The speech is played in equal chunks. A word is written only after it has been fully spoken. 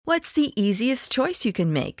What's the easiest choice you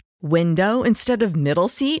can make? Window instead of middle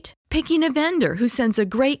seat? Picking a vendor who sends a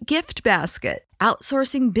great gift basket?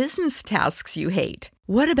 Outsourcing business tasks you hate?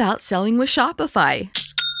 What about selling with Shopify?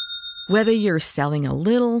 Whether you're selling a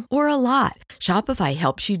little or a lot, Shopify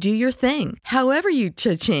helps you do your thing, however you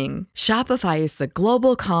cha-ching. Shopify is the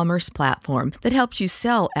global commerce platform that helps you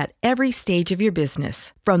sell at every stage of your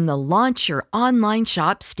business. From the launch your online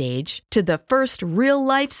shop stage to the first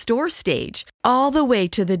real-life store stage, all the way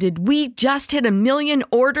to the did we just hit a million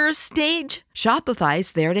orders stage.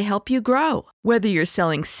 Shopify's there to help you grow. Whether you're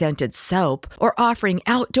selling scented soap or offering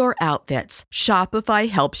outdoor outfits, Shopify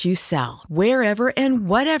helps you sell. Wherever and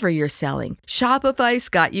whatever you're selling, Shopify's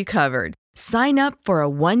got you covered. Sign up for a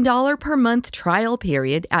 $1 per month trial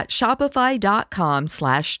period at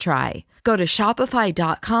shopify.com/try. Go to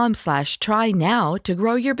shopify.com/try now to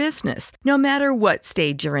grow your business, no matter what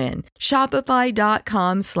stage you're in.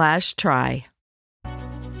 Shopify.com/try.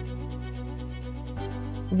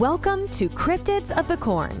 Welcome to Cryptids of the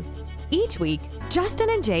Corn. Each week, Justin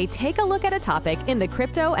and Jay take a look at a topic in the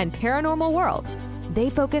crypto and paranormal world. They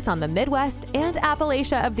focus on the Midwest and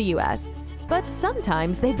Appalachia of the U.S., but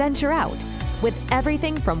sometimes they venture out with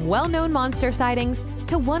everything from well-known monster sightings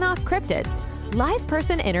to one-off cryptids, live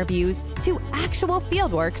person interviews to actual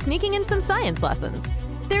fieldwork sneaking in some science lessons.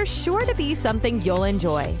 There's sure to be something you'll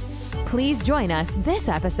enjoy. Please join us this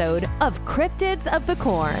episode of Cryptids of the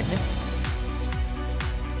Corn.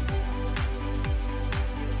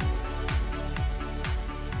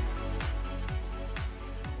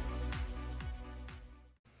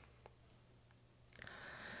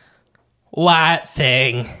 White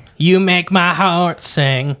thing, you make my heart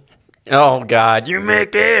sing. Oh, God, you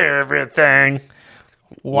make everything.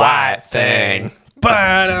 White thing.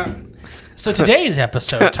 So today's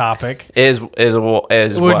episode topic is what?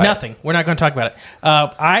 Nothing. We're not going to talk about it.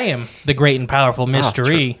 I am the great and powerful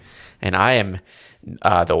mystery. And I am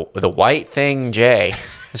the white thing Jay.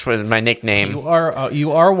 This was my nickname.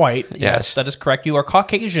 You are white. Yes, that is correct. You are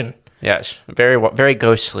Caucasian. Yes, very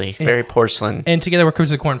ghostly, very porcelain. And together we're Cryptids of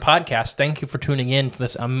the Corn podcast. Thank you for tuning in to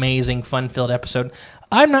this amazing, fun-filled episode.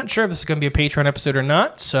 I'm not sure if this is going to be a Patreon episode or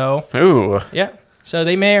not, so... Ooh. Yeah. So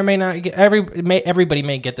they may or may not get... Everybody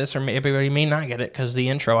may get this, or everybody may not get it, because the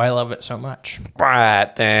intro, I love it so much.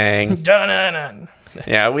 White thing. Dun-dun-dun.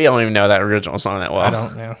 Yeah, we don't even know that original song that well. I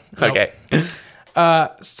don't know. Okay.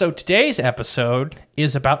 So today's episode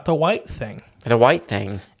is about the white thing. The white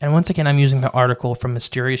thing. And once again, I'm using the article from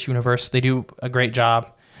Mysterious Universe. They do a great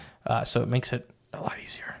job, so it makes it a lot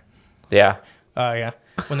easier. Yeah. Yeah.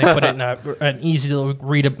 When they put it in an easy to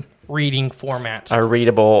reading format. A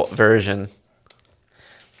readable version.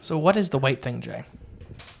 So what is the white thing, Jay?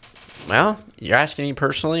 Well, you're asking me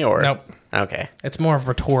personally, or? Nope. Okay. It's more of a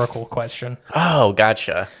rhetorical question. Oh,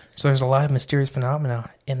 gotcha. So there's a lot of mysterious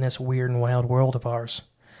phenomena in this weird and wild world of ours.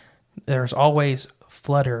 There's always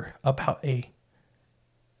flutter about a...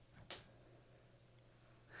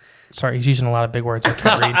 Sorry, he's using a lot of big words I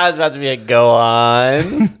can't read. I was about to be like, go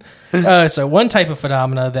on. So one type of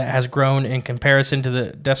phenomena that has grown in comparison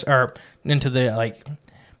to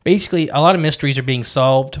basically a lot of mysteries are being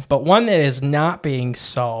solved, but one that is not being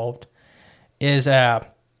solved is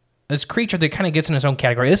this creature that kind of gets in its own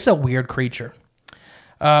category. This is a weird creature.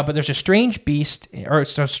 But there's a strange beast, or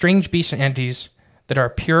some strange beast and entities that are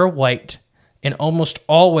pure white and almost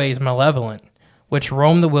always malevolent, which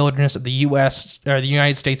roam the wilderness of the U.S. or the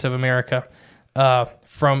United States of America,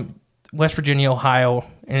 from West Virginia, Ohio,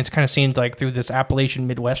 and it's kind of seen like through this Appalachian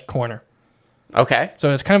Midwest corner. Okay.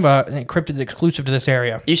 So it's kind of a cryptid exclusive to this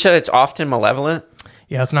area. You said it's often malevolent?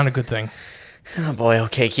 Yeah, it's not a good thing. Oh boy,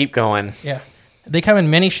 okay, keep going. Yeah. They come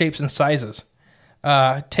in many shapes and sizes,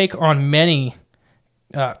 take on many,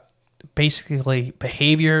 basically,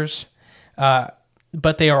 behaviors,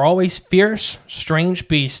 but they are always fierce, strange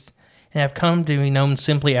beasts, and have come to be known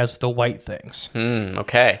simply as the white things.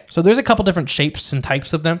 Okay. So there's a couple different shapes and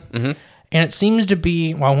types of them, and it seems to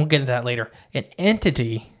be, well, we'll get into that later, an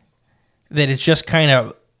entity that is just kind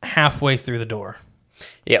of halfway through the door.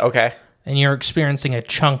 Yeah, okay. And you're experiencing a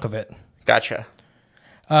chunk of it. Gotcha.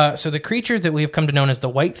 So the creatures that we have come to know as the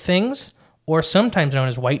white things, or sometimes known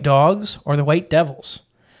as white dogs, or the white devils,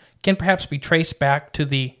 can perhaps be traced back to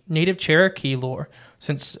the native Cherokee lore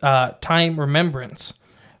since time remembrance,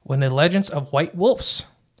 when the legends of white wolves.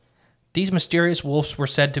 These mysterious wolves were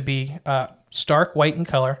said to be stark white in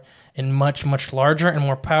color and much, much larger and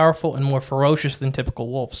more powerful and more ferocious than typical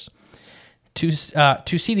wolves. To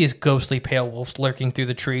see these ghostly pale wolves lurking through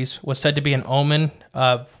the trees was said to be an omen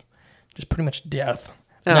of just pretty much death.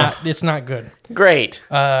 It's not good. Great.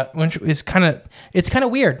 It's kind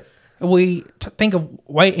of weird. we think of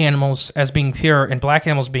white animals as being pure and black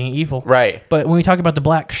animals being evil. Right. But when we talk about the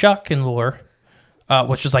black shuck in lore,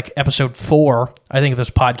 which is like episode 4, I think, of this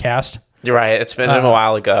podcast. You're right. It's been a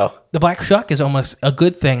while ago. The black shuck is almost a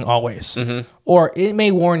good thing always. Or it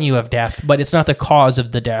may warn you of death, but it's not the cause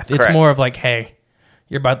of the death. It's Correct. more of like, hey,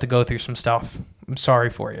 you're about to go through some stuff. I'm sorry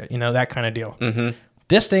for you. You know, that kind of deal.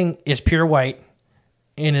 This thing is pure white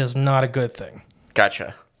and is not a good thing.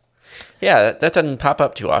 Gotcha. Yeah, that doesn't pop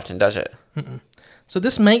up too often, does it? So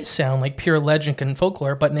this might sound like pure legend and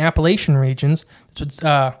folklore, but in Appalachian regions,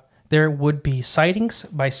 there would be sightings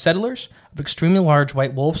by settlers of extremely large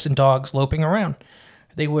white wolves and dogs loping around.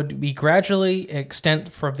 They would be gradually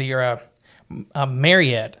extend from the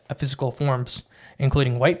myriad of physical forms,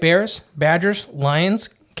 including white bears, badgers, lions,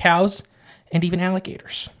 cows, and even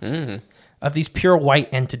alligators. Of these pure white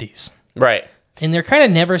entities. Right. And they're kind of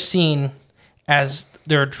never seen as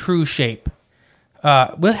their true shape.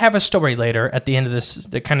 We'll have a story later at the end of this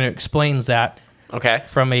that kind of explains that Okay.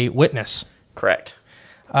 from a witness. Correct.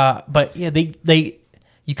 But yeah,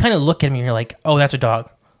 you kind of look at them and you're like, oh, that's a dog.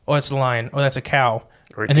 Oh, that's a lion. Oh, that's a cow.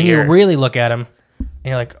 Or a and then you deer. really look at them and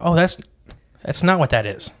you're like, oh, that's not what that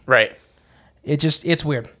is. Right. It's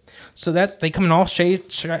weird. So that they come in all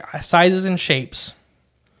shapes, sizes, and shapes.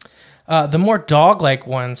 The more dog-like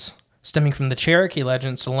ones, stemming from the Cherokee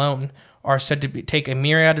legends alone, are said to take a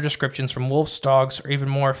myriad of descriptions from wolves, dogs, or even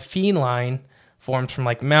more feline forms from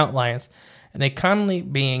like mountain lions. And they commonly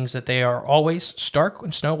beings that they are always stark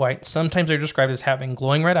and snow white. Sometimes they're described as having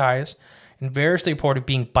glowing red eyes, and variously reported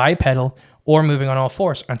being bipedal or moving on all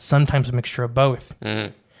fours, and sometimes a mixture of both.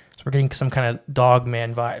 So we're getting some kind of dog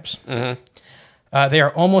man vibes. They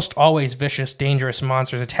are almost always vicious, dangerous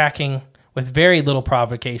monsters, attacking with very little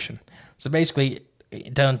provocation. So basically,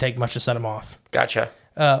 it doesn't take much to set them off. Gotcha.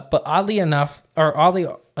 But oddly enough,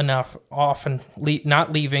 often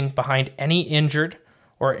not leaving behind any injured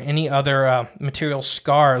or any other material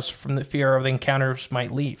scars from the fear of the encounters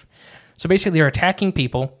might leave. So basically, they're attacking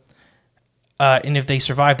people, and if they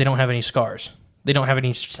survive, they don't have any scars. They don't have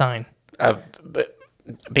any sign. But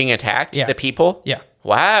being attacked? Yeah. The people? Yeah.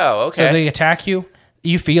 Wow, okay. So they attack you,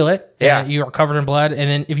 you feel it, Yeah. and you are covered in blood, and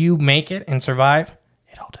then if you make it and survive,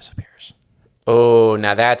 it all disappears. Oh,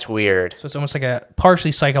 now that's weird. So it's almost like a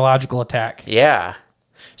partially psychological attack. Yeah.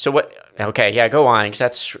 So what? Okay, yeah, go on, because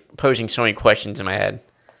that's posing so many questions in my head.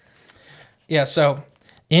 Yeah, so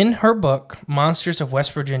in her book, Monsters of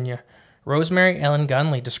West Virginia, Rosemary Ellen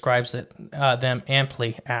Gunley describes them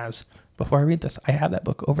amply as, before I read this, I have that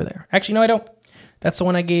book over there. Actually, no, I don't. That's the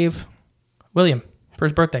one I gave William for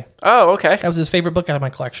his birthday. Oh, okay. That was his favorite book out of my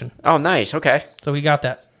collection. Oh, nice, okay. So we got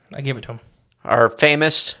that. I gave it to him. Our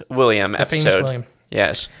famous William episode. Famous William.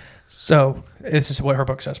 Yes. So this is what her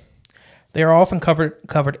book says. They are often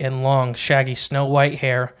covered in long, shaggy, snow white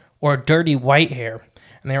hair or dirty white hair,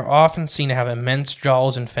 and they are often seen to have immense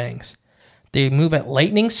jaws and fangs. They move at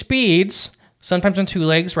lightning speeds, sometimes on 2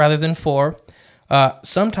 legs rather than 4.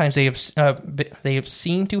 Sometimes they have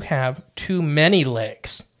seemed to have too many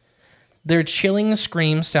legs. Their chilling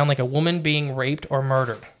screams sound like a woman being raped or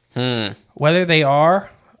murdered. Whether they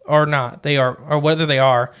are or not,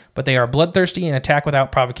 but they are bloodthirsty and attack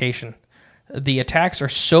without provocation. The attacks are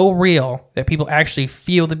so real that people actually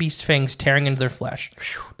feel the beast's fangs tearing into their flesh.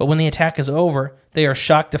 But when the attack is over, they are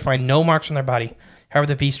shocked to find no marks on their body. However,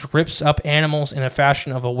 the beast rips up animals in a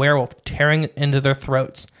fashion of a werewolf, tearing into their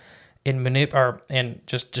throats and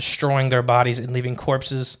just destroying their bodies and leaving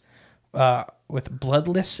corpses with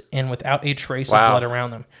bloodless and without a trace of blood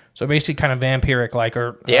around them. So basically kind of vampiric-like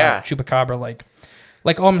or chupacabra-like.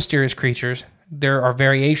 Like all mysterious creatures, there are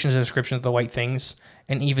variations of descriptions of the white things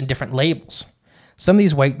and even different labels. Some of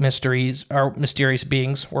these white mysterious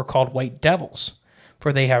beings were called white devils,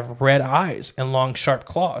 for they have red eyes and long, sharp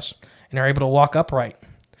claws and are able to walk upright.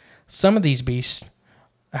 Some of these beasts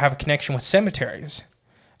have a connection with cemeteries,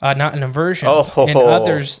 not an aversion, and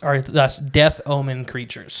others are thus death omen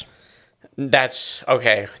creatures. That's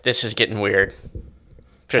okay. This is getting weird.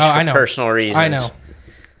 Just for personal reasons. I know.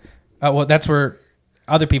 Well, that's where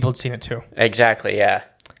other people had seen it too. Exactly, yeah.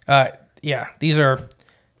 Yeah, these are...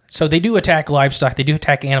 So they do attack livestock, they do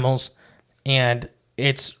attack animals, and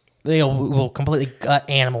they will completely gut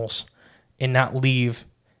animals and not leave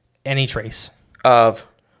any trace Of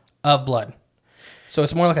blood. So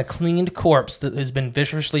it's more like a cleaned corpse that has been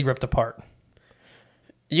viciously ripped apart.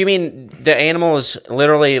 You mean the animal is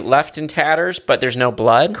literally left in tatters, but there's no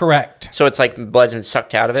blood? Correct. So it's like blood's been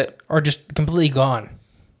sucked out of it? Or just completely gone.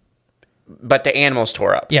 But the animal's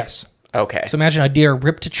tore up? Yes. Okay. So imagine a deer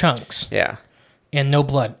ripped to chunks Yeah. and no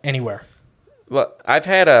blood anywhere. Well, I'll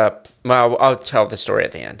tell the story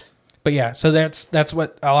at the end. But yeah, so that's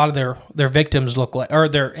what a lot of their victims look like, or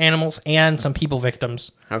their animals and some people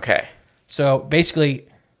victims. Okay. So basically,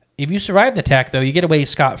 if you survive the attack, though, you get away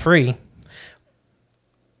scot-free.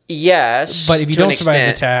 Yes, But if you don't survive the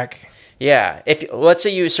attack... Yeah, if let's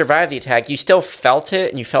say you survive the attack, you still felt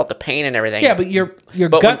it and you felt the pain and everything. Yeah, but your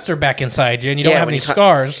guts are back inside you and you don't have any when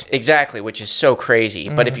scars. Exactly, which is so crazy.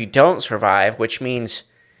 But if you don't survive, which means,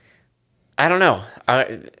 I don't know.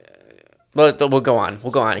 We'll go on.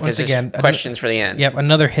 We'll go on because there's questions for the end. Yep,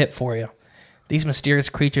 another hit for you. These mysterious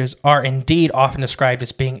creatures are indeed often described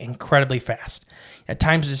as being incredibly fast. At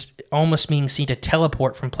times, it's almost being seen to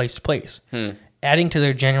teleport from place to place. Adding to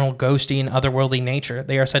their general ghosty and otherworldly nature,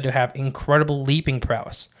 they are said to have incredible leaping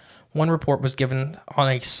prowess. One report was given on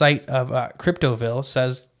a site of Cryptoville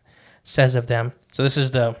says of them. So this is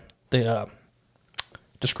the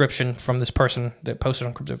description from this person that posted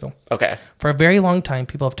on Cryptoville. Okay. For a very long time,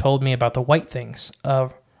 people have told me about the White Things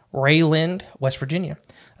of Rayland, West Virginia,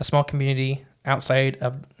 a small community outside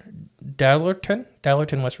of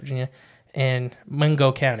Dallerton, West Virginia, and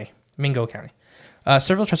Mingo County.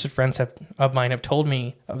 Several trusted friends of mine have told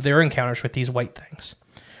me of their encounters with these white things.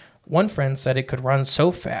 One friend said it could run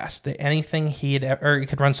so fast that it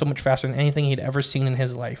could run so much faster than anything he'd ever seen in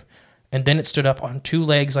his life, and then it stood up on two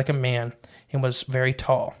legs like a man and was very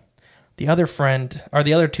tall. The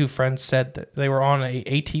other two friends said that they were on a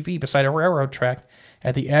ATV beside a railroad track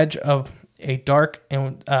at the edge of a dark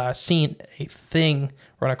and seen a thing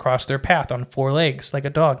run across their path on four legs like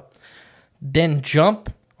a dog, then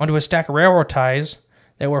jump onto a stack of railroad ties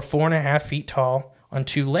that were 4.5 feet tall on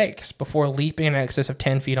two legs before leaping in excess of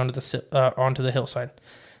 10 feet onto the hillside.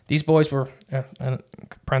 These boys were,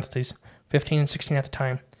 parentheses, 15 and 16 at the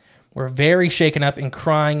time, were very shaken up and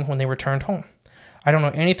crying when they returned home. I don't know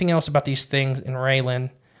anything else about these things in Rayland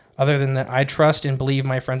other than that I trust and believe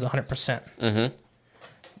my friends 100%. Mm-hmm.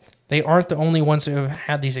 They aren't the only ones who have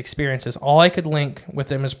had these experiences. All I could link with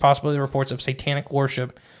them is possibly the reports of satanic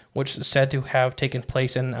worship, which is said to have taken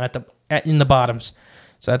place in the bottoms.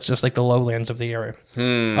 So that's just like the lowlands of the area.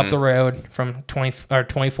 Up the road from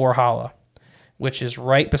 24 Hollow, which is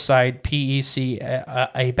right beside PEC,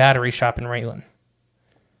 a battery shop in Rayland.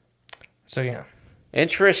 So yeah.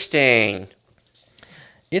 Interesting.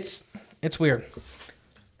 It's weird.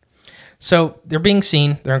 So they're being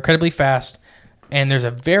seen. They're incredibly fast. And there's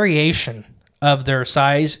a variation of their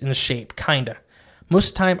size and the shape, kind of. Most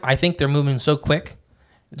of the time, I think they're moving so quick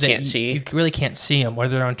that you really can't see them,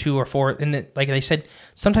 whether they're on two or four. And like they said,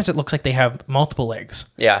 sometimes it looks like they have multiple legs.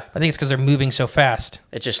 Yeah. I think it's because they're moving so fast.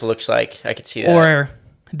 It just looks like I could see that. Or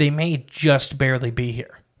they may just barely be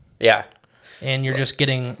here. Yeah. And you're just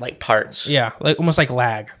getting... like parts. Yeah, almost like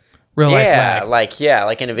lag. Real life lag.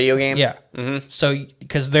 Like in a video game. Yeah. Mm-hmm. So,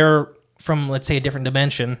 because they're from, let's say, a different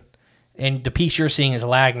dimension, and the piece you're seeing is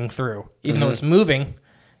lagging through. Even though it's moving,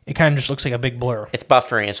 it kind of just looks like a big blur. It's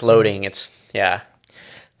buffering, it's loading, yeah.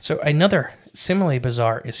 So another similarly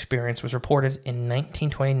bizarre experience was reported in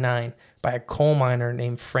 1929 by a coal miner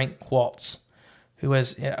named Frank Qualtz, who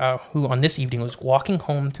on this evening was walking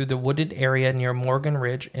home through the wooded area near Morgan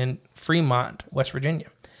Ridge in Fremont, West Virginia.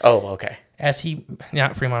 Oh, okay.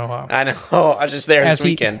 Not Fremont, Ohio. I know. I was just there this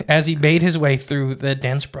weekend. As he made his way through the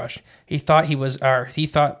dense brush, he thought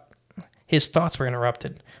his thoughts were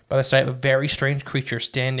interrupted by the sight of a very strange creature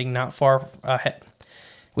standing not far ahead,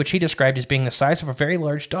 which he described as being the size of a very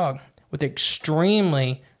large dog with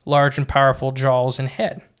extremely large and powerful jaws and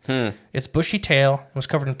head. Its bushy tail was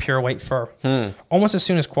covered in pure white fur. Almost as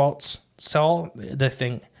soon as Qualtz saw the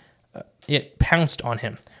thing, it pounced on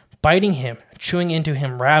him, biting him, chewing into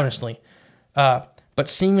him ravenously, but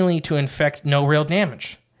seemingly to inflict no real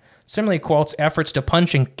damage. Similarly, Qualtz's efforts to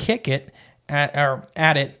punch and kick it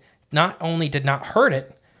at it not only did not hurt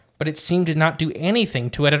it, but it seemed to not do anything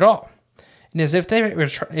to it at all. And as if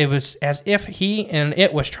it was as if he and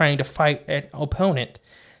it was trying to fight an opponent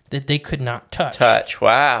that they could not touch.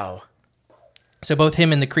 Wow. So both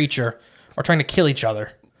him and the creature are trying to kill each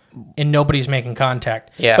other, and nobody's making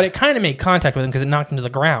contact. Yeah. But it kind of made contact with him because it knocked him to the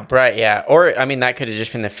ground. Right, yeah. Or, I mean, that could have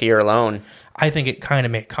just been the fear alone. I think it kind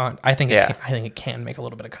of made I think it can make a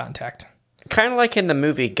little bit of contact. Kind of like in the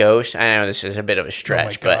movie Ghost. I know this is a bit of a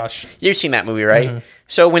stretch, but gosh. You've seen that movie, right? Mm-hmm.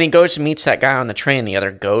 So when he goes and meets that guy on the train, the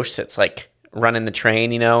other ghost that's like running the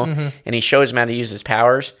train, and he shows him how to use his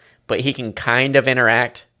powers, but he can kind of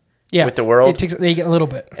interact with the world. They get a little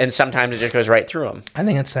bit. And sometimes it just goes right through him. I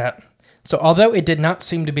think it's that. So although it did not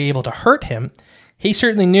seem to be able to hurt him, he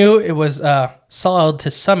certainly knew it was solid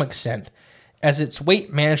to some extent, as its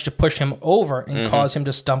weight managed to push him over and cause him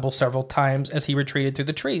to stumble several times as he retreated through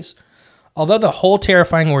the trees. Although the whole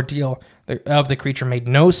terrifying ordeal, of the creature made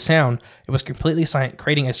no sound. It was completely silent,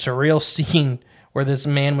 creating a surreal scene where this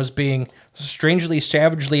man was being strangely,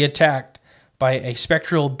 savagely attacked by a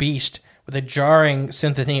spectral beast with a jarring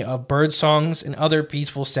symphony of bird songs and other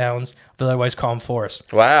peaceful sounds of the otherwise calm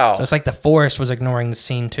forest. Wow. So it's like the forest was ignoring the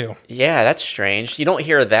scene too. Yeah, that's strange. You don't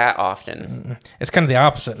hear that often. It's kind of the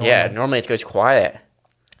opposite. Yeah, normally it goes quiet.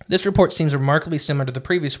 This report seems remarkably similar to the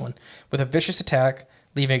previous one, with a vicious attack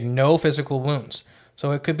leaving no physical wounds.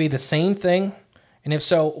 So it could be the same thing, and if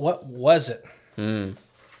so, what was it?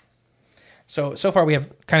 So far we have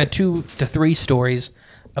kind of 2 to 3 stories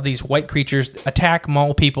of these white creatures attack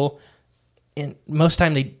mall people, and most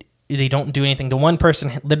of the time they don't do anything. The one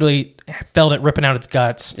person literally felt it ripping out its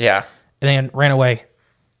guts. Yeah. And then ran away,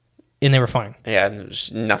 and they were fine. Yeah,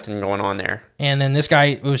 there's nothing going on there. And then this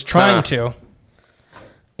guy was trying to,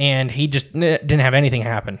 and he just didn't have anything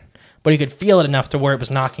happen. But he could feel it enough to where it was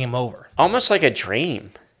knocking him over. Almost like a dream.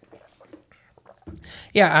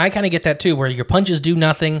 Yeah, I kind of get that too, where your punches do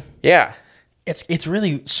nothing. Yeah. It's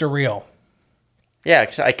really surreal. Yeah,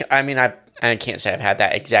 because I can't say I've had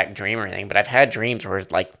that exact dream or anything, but I've had dreams where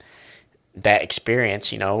it's like that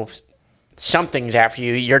experience, something's after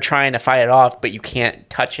you. You're trying to fight it off, but you can't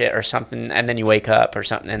touch it or something, and then you wake up or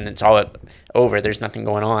something, and it's all over. There's nothing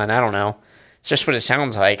going on. I don't know. It's just what it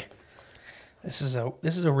sounds like. This is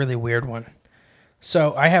a really weird one.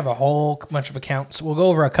 So I have a whole bunch of accounts. We'll go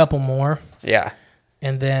over a couple more. Yeah.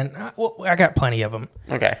 And then I got plenty of them.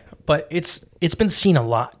 Okay. But it's been seen a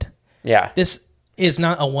lot. Yeah. This is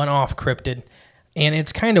not a one-off cryptid, and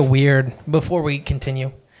it's kind of weird. Before we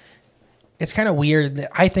continue, it's kind of weird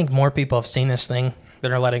that I think more people have seen this thing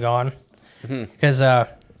than are letting on. Because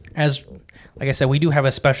as like I said, we do have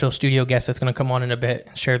a special studio guest that's going to come on in a bit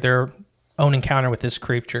and share their own encounter with this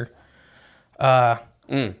creature. I'm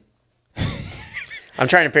trying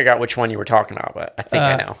to figure out which one you were talking about, but I think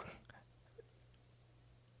I know.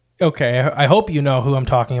 Okay, I hope you know who I'm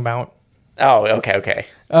talking about. Oh, okay.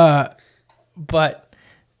 But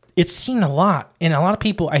it's seen a lot, and a lot of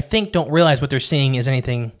people, I think, don't realize what they're seeing is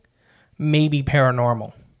anything maybe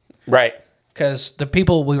paranormal. Right. Because the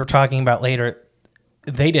people we were talking about later,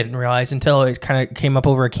 they didn't realize until it kind of came up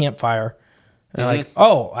over a campfire. And they're like,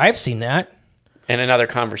 oh, I've seen that. In another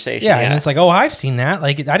conversation. Yeah, and it's like, oh, I've seen that.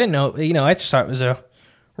 Like, I didn't know, I just thought it was a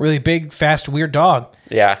really big, fast, weird dog.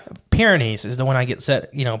 Yeah. Pyrenees is the one I get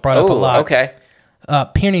brought up a lot. Okay.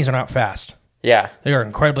 Pyrenees are not fast. Yeah. They are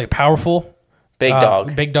incredibly powerful.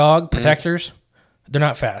 Big dog protectors. They're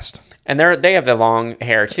not fast. And they have the long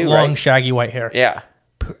hair too, right? Long, shaggy white hair. Yeah.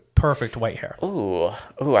 Perfect white hair. Ooh,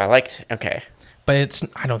 I liked. Okay. But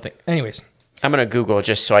I don't think. Anyways. I'm gonna Google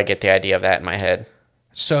just so I get the idea of that in my head.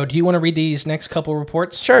 So, do you want to read these next couple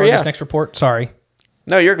reports? Sure. Yeah. This next report. Sorry.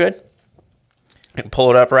 No, you're good. I can pull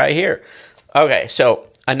it up right here. Okay. So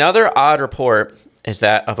another odd report is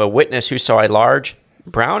that of a witness who saw a large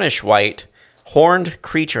brownish white horned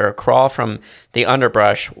creature crawl from the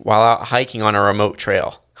underbrush while out hiking on a remote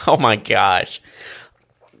trail. Oh my gosh.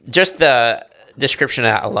 Just the description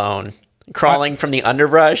of that alone. Crawling from the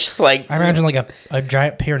underbrush. Like I imagine like a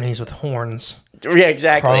giant Pyrenees with horns. Yeah,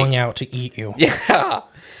 exactly. Crawling out to eat you. Yeah.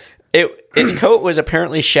 Its coat was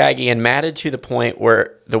apparently shaggy and matted to the point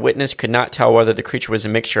where the witness could not tell whether the creature was a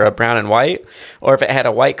mixture of brown and white, or if it had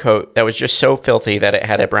a white coat that was just so filthy that it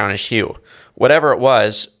had a brownish hue. Whatever it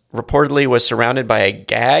was, reportedly was surrounded by a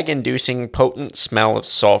gag-inducing potent smell of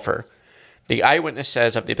sulfur. The eyewitness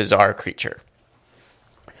says of the bizarre creature.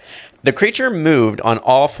 The creature moved on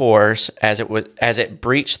all fours as it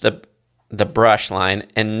breached the brush line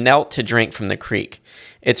and knelt to drink from the creek.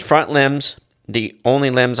 Its front limbs, the only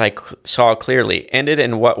limbs I saw clearly, ended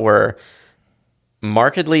in what were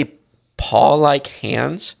markedly paw-like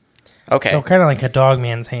hands. Okay. So kind of like a dog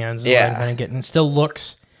man's hands. Yeah. I'm kind of getting. It still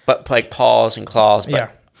looks. But like paws and claws. But yeah.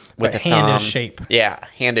 with but the handish thumb. shape. Yeah,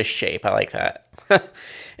 handish shape. I like that.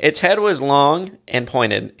 Its head was long and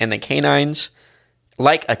pointed, and the canines,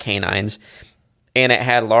 like a canine's, and it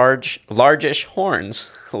had largish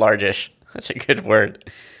horns. Largish. That's a good word.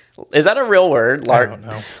 Is that a real word? I don't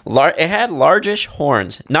know. It had largish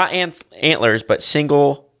horns, not antlers, but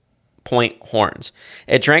single point horns.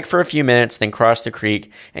 It drank for a few minutes, then crossed the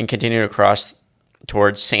creek and continued across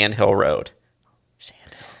towards Sand Hill Road.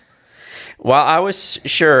 While I was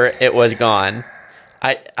sure it was gone,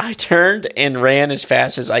 I turned and ran as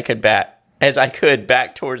fast as I could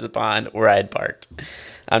back towards the pond where I had parked.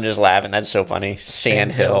 I'm just laughing. That's so funny.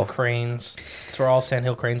 Sand Hill cranes. That's where all Sand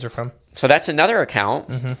Hill cranes are from. So that's another account.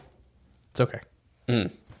 Mm-hmm. It's okay.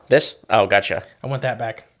 This? Oh, gotcha. I want that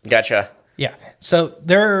back. Gotcha. Yeah. So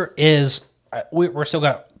there is. We're still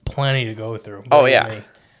got plenty to go through. Oh yeah.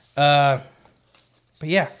 But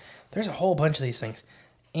yeah, There's a whole bunch of these things.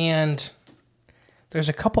 And there's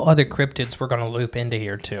a couple other cryptids we're going to loop into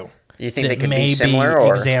here, too. You think they could be similar?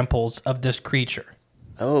 Or examples of this creature.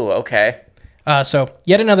 Oh, okay. So,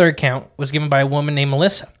 yet another account was given by a woman named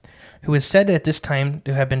Melissa, who is said at this time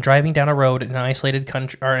to have been driving down a road in an isolated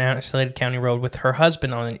county road with her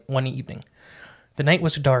husband on one evening. The night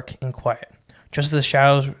was dark and quiet, just as the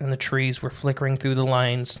shadows and the trees were flickering through the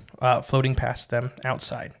lines floating past them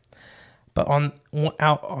outside. But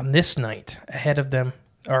out on this night, ahead of them,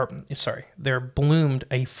 there bloomed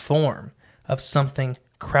a form of something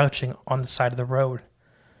crouching on the side of the road.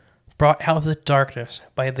 Brought out of the darkness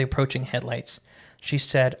by the approaching headlights, she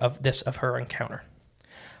said of her encounter.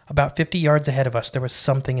 About 50 yards ahead of us, there was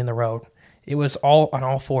something in the road. It was all on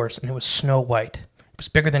all fours, and it was snow white. It was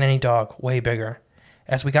bigger than any dog, way bigger.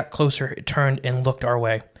 As we got closer, it turned and looked our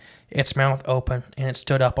way. Its mouth open, and it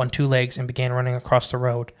stood up on two legs and began running across the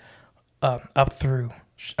road, up through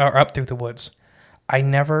the woods. I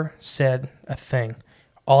never said a thing.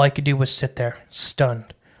 All I could do was sit there,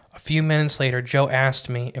 stunned. A few minutes later, Joe asked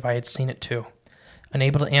me if I had seen it too.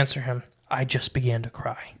 Unable to answer him, I just began to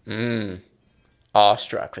cry.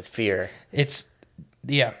 Awestruck with fear.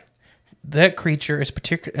 That creature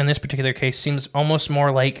in this particular case seems almost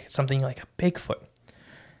more like something like a Bigfoot.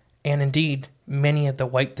 And indeed, many of the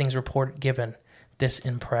white things reported given this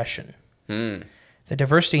impression. The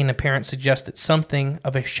diversity in appearance suggests that something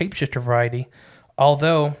of a shapeshifter variety,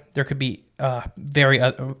 although there could be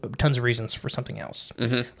tons of reasons for something else.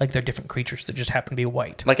 Like they're different creatures that just happen to be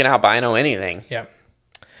white. Like an albino anything. Yeah.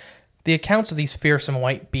 The accounts of these fearsome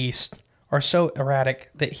white beasts are so erratic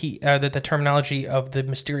that that the terminology of the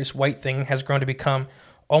mysterious white thing has grown to become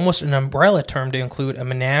almost an umbrella term to include a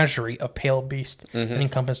menagerie of pale beasts that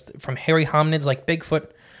encompass from hairy hominids like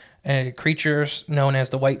Bigfoot, creatures known as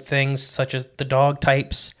the white things such as the dog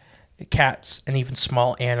types, cats, and even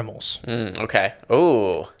small animals. Okay.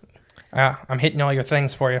 Oh. I'm hitting all your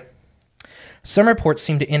things for you. Some reports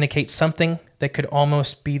seem to indicate something that could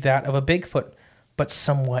almost be that of a Bigfoot, but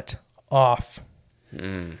somewhat off.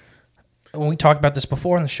 When we talked about this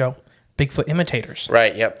before on the show, Bigfoot imitators.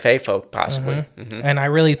 Right, yep, fae folk, possibly. And I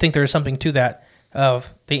really think there's something to that of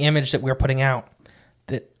the image that we're putting out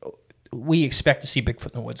that we expect to see Bigfoot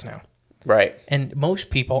in the woods now. Right. And most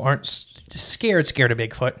people aren't scared of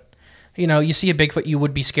Bigfoot. You know, you see a Bigfoot, you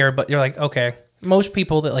would be scared, but you're like, okay. Most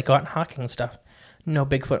people that like go out hiking and stuff, no,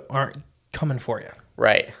 Bigfoot aren't coming for you.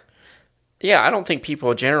 Right. Yeah, I don't think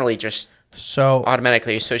people generally just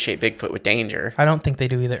automatically associate Bigfoot with danger. I don't think they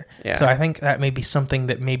do either. Yeah. So I think that may be something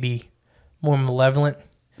that may be more malevolent,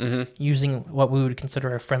 using what we would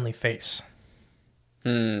consider a friendly face.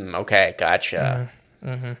 Okay, gotcha.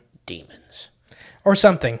 Demons. Or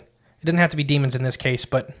something. It didn't have to be demons in this case,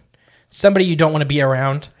 but somebody you don't want to be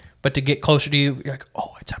around, but to get closer to you, you're like,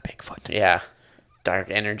 oh, it's a Bigfoot. Yeah. Dark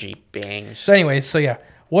energy beings. So anyways,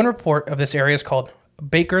 one report of this area is called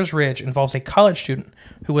Baker's Ridge, involves a college student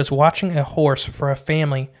who was watching a horse for a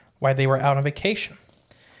family while they were out on vacation.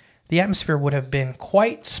 The atmosphere would have been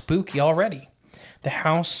quite spooky already. The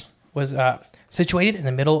house was situated in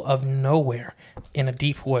the middle of nowhere in a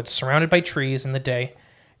deep woods, surrounded by trees in the day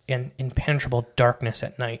and impenetrable darkness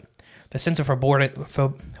at night. The sense of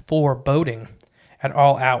foreboding at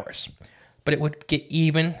all hours. But it would get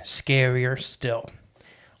even scarier still.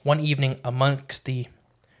 One evening, amongst the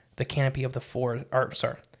canopy of the forest,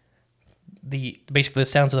 basically the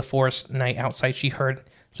sounds of the forest night outside, she heard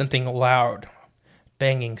something loud,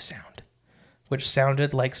 banging sound, which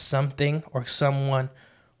sounded like something or someone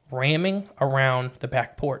ramming around the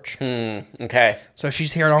back porch. Okay. So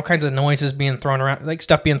she's hearing all kinds of noises being thrown around, like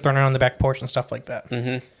stuff being thrown around the back porch and stuff like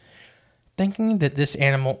that. Thinking that this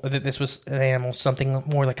was an animal, something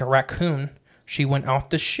more like a raccoon, she went off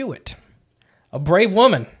to shoo it. A brave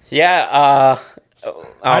woman. Yeah.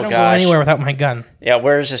 I don't go anywhere without my gun. Yeah,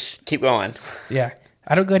 where's this? Keep going. Yeah.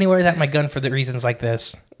 I don't go anywhere without my gun for the reasons like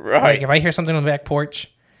this. Right. Like if I hear something on the back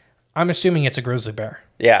porch, I'm assuming it's a grizzly bear.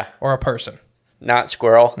 Yeah. Or a person. Not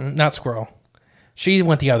squirrel. Not squirrel. She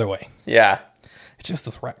went the other way. Yeah. It's just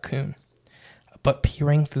this raccoon. But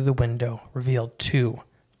peering through the window revealed two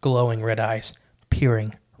glowing red eyes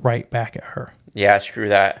peering right back at her. Yeah, screw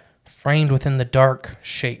that. Framed within the dark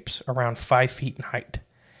shapes around 5 feet in height.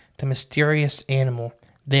 The mysterious animal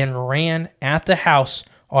then ran at the house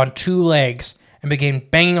on two legs and began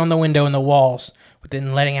banging on the window and the walls,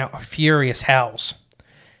 then letting out furious howls.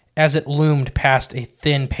 As it loomed past a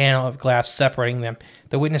thin panel of glass separating them,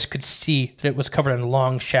 the witness could see that it was covered in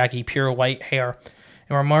long, shaggy, pure white hair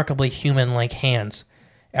and remarkably human-like hands.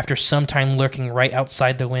 After some time lurking right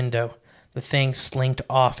outside the window, the thing slinked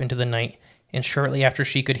off into the night, and shortly after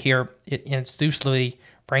she could hear it insidiously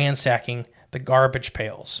ransacking the garbage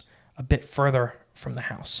pails a bit further from the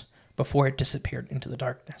house before it disappeared into the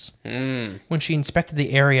darkness. When she inspected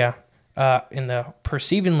the area in the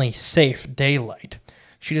perceivingly safe daylight,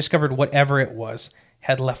 she discovered whatever it was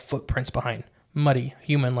had left footprints behind, muddy,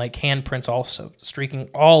 human-like handprints also, streaking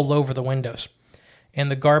all over the windows. And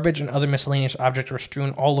the garbage and other miscellaneous objects were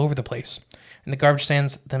strewn all over the place. And the garbage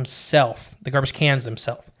cans themselves,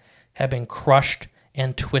 had been crushed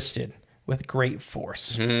and twisted with great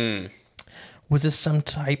force. Was this some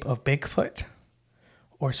type of Bigfoot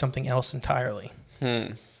or something else entirely?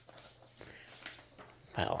 Well,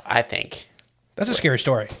 I think... That's a scary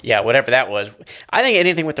story. Yeah, whatever that was. I think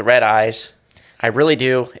anything with the red eyes, I really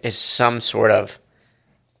do, is some sort of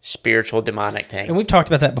spiritual demonic thing. And we've talked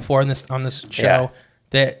about that before on this show,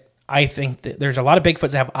 that I think that there's a lot of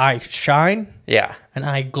Bigfoots that have eye shine and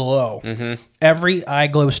eye glow. Every eye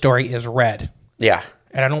glow story is red. Yeah.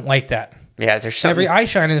 And I don't like that. Yeah, there's something... Every eye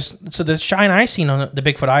shine is... So the shine I seen on the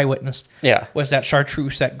Bigfoot I witnessed was that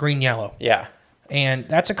chartreuse, that green-yellow. Yeah. And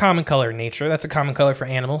that's a common color in nature. That's a common color for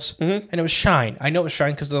animals. And it was shine. I know it was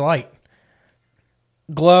shine because of the light.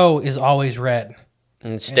 Glow is always red.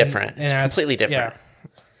 And it's different. It's completely different.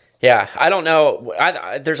 Yeah. I don't know.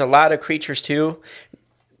 There's a lot of creatures, too,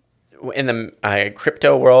 in the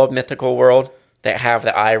crypto world, mythical world, that have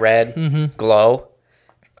the eye red glow.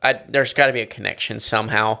 There's got to be a connection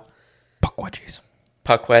somehow. Puckwudgies.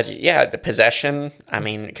 Yeah, the possession. I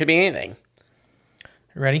mean, it could be anything.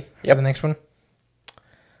 Ready? Yep. For the next one?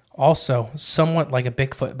 Also, somewhat like a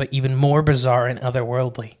Bigfoot, but even more bizarre and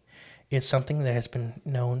otherworldly, is something that has been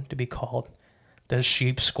known to be called the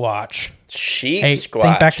sheep squatch. Squatch.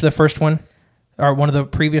 Think back to the first one, or one of the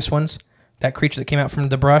previous ones, that creature that came out from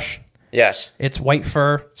the brush. Yes. It's white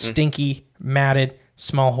fur, stinky, matted,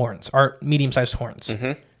 small horns, or medium-sized horns.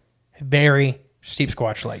 Very sheep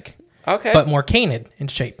squatch-like. Okay. But more canid in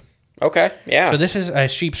shape. Okay, yeah. So this is a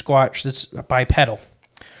sheep squatch that's bipedal.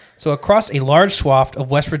 So across a large swath of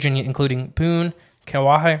West Virginia, including Boone,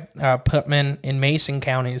 Kauai, Putnam, and Mason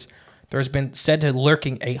counties, there has been said to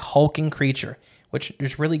lurking a hulking creature, which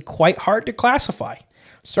is really quite hard to classify.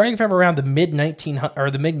 Starting from around the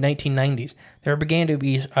mid-1990s, there began to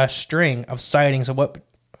be a string of sightings of what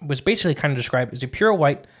was basically kind of described as a pure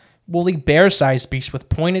white, woolly, bear-sized beast with a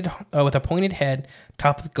pointed head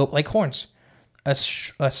topped with goat-like horns, a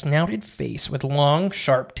snouted face with long,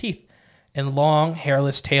 sharp teeth, and long,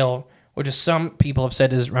 hairless tail, which is some people have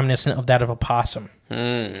said is reminiscent of that of a possum.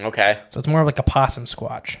 Okay. So it's more of like a possum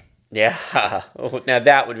squatch. Yeah. Now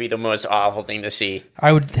that would be the most awful thing to see.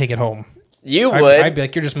 I would take it home. You would? I'd be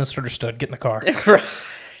like, you're just misunderstood. Get in the car.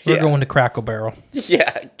 We're going to Crackle Barrel.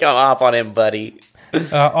 Yeah, come off on him, buddy.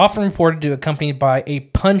 Often reported to accompanied by a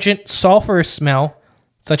pungent, sulfurous smell,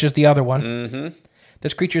 such as the other one.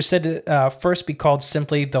 This creature is said to first be called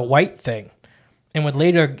simply the White Thing, and would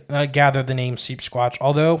later gather the name sheep squatch,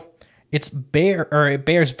 although it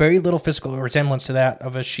bears very little physical resemblance to that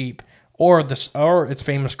of a sheep or its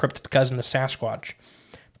famous cryptid cousin, the Sasquatch,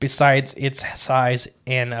 besides its size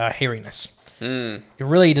and hairiness. It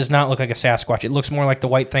really does not look like a Sasquatch. It looks more like the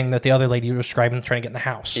White Thing that the other lady was describing trying to get in the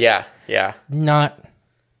house. Yeah. Not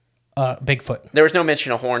Bigfoot. There was no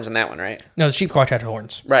mention of horns in that one, right? No, the sheep squatch had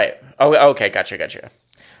horns. Right. Oh, okay. Gotcha.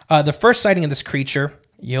 The first sighting of this creature,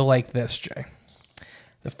 you'll like this, Jay.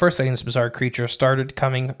 The first sighting of this bizarre creature started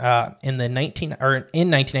coming in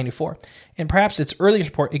 1994. And perhaps its earliest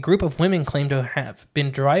report, a group of women claimed to have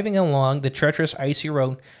been driving along the treacherous icy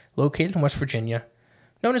road located in West Virginia,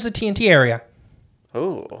 known as the TNT area.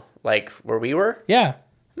 Oh, like where we were? Yeah.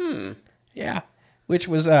 Yeah. Which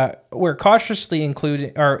was we're cautiously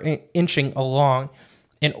inching along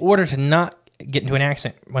in order to not get into an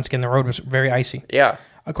accident. Once again, the road was very icy. Yeah.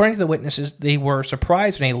 According to the witnesses, they were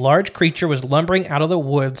surprised when a large creature was lumbering out of the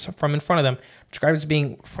woods from in front of them, described as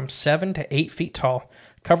being from 7 to 8 feet tall,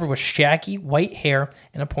 covered with shaggy white hair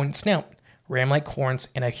and a pointed snout, ram-like horns,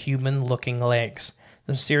 and a human-looking legs.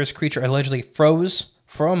 The mysterious creature allegedly froze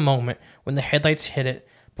for a moment when the headlights hit it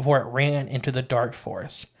before it ran into the dark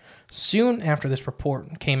forest. Soon after this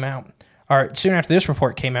report came out, others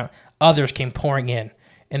came pouring in,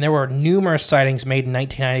 and there were numerous sightings made in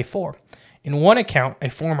 1994. In one account, a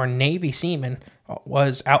former Navy seaman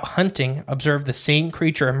was out hunting, observed the same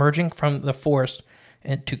creature emerging from the forest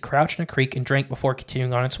and to crouch in a creek and drink before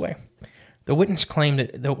continuing on its way. The witness claimed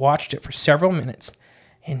that watched it for several minutes,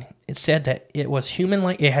 and it said that it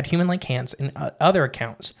had human-like hands. In other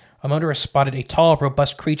accounts, a motorist spotted a tall,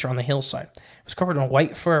 robust creature on the hillside. It was covered in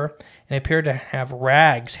white fur and appeared to have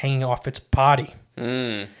rags hanging off its body.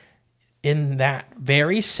 In that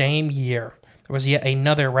very same year, there there was yet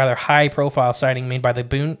another rather high-profile sighting made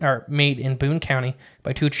in Boone County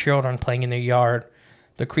by 2 children playing in their yard.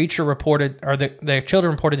 The creature the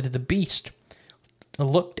children reported that the beast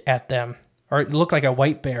looked at them, or it looked like a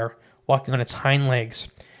white bear walking on its hind legs,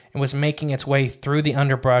 and was making its way through the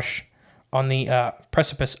underbrush on the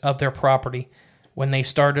precipice of their property when their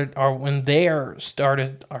startled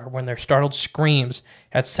screams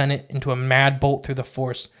had sent it into a mad bolt through the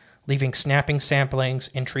forest, leaving snapping saplings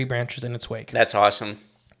and tree branches in its wake. That's awesome.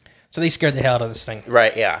 So they scared the hell out of this thing.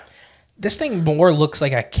 Right, yeah. This thing more looks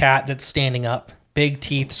like a cat that's standing up, big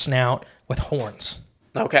teeth, snout, with horns.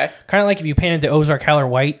 Okay. Kind of like if you painted the Ozark Howler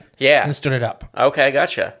white and stood it up. Okay,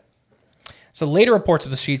 gotcha. So later reports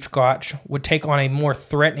of the Sasquatch would take on a more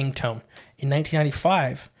threatening tone. In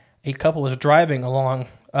 1995, a couple was driving along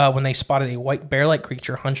when they spotted a white bear-like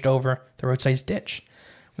creature hunched over the roadside ditch.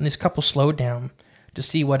 When this couple slowed down to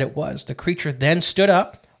see what it was, the creature then stood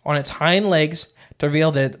up on its hind legs to reveal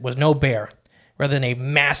that it was no bear, rather than a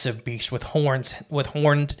massive beast with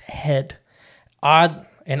horned head.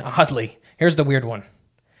 Oddly, here's the weird one: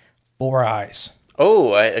 4 eyes.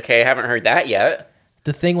 Oh, okay. I haven't heard that yet.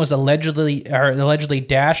 The thing was allegedly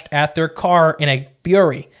dashed at their car in a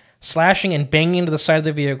fury, slashing and banging into the side of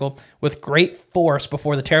the vehicle with great force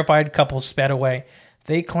before the terrified couple sped away.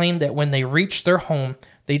 They claimed that when they reached their home,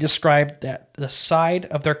 they described that the side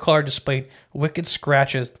of their car displayed wicked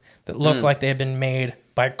scratches that looked like they had been made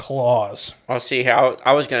by claws. I'll see how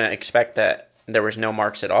I was going to expect that there was no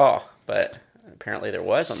marks at all, but apparently there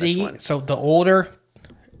was on this one. So the older...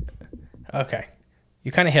 Okay.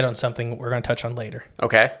 You kind of hit on something we're going to touch on later.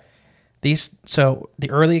 Okay. So the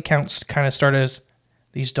early accounts kind of start as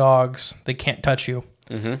these dogs, they can't touch you.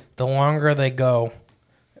 Mm-hmm. The longer they go,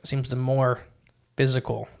 it seems the more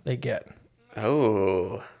physical they get.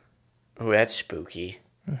 Oh, that's spooky.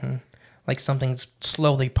 Mm-hmm. Like something's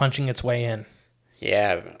slowly punching its way in.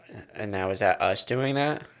 Yeah, and now is that us doing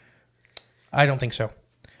that? I don't think so.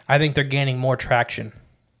 I think they're gaining more traction.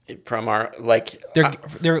 From our,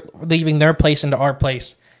 they're leaving their place into our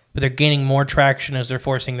place, but they're gaining more traction as they're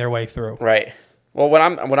forcing their way through. Right. Well, what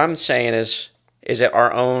I'm saying is it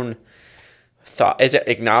our own thought? Is it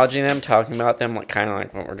acknowledging them, talking about them, like kind of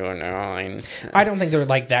like what we're doing now? I don't think they're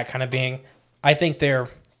like that kind of being. I think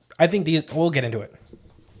these. We'll get into it.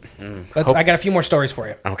 I got a few more stories for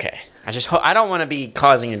you. Okay. I don't want to be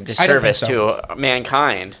causing a disservice to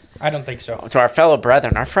mankind. I don't think so. To our fellow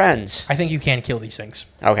brethren, our friends. I think you can kill these things.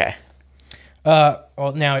 Okay. Well,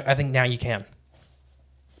 I think now you can.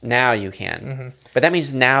 Now you can. Mm-hmm. But that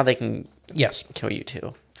means now they can kill you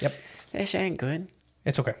too. Yep. This ain't good.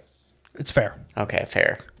 It's okay. It's fair. Okay,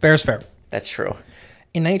 fair. Fair is fair. That's true.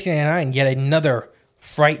 In 1999, yet another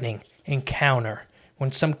frightening encounter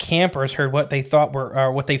when some campers heard what they thought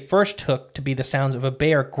were what they first took to be the sounds of a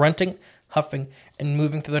bear grunting, huffing, and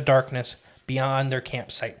moving through the darkness beyond their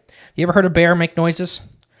campsite. You ever heard a bear make noises?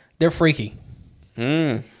 They're freaky.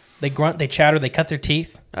 They grunt, they chatter, they cut their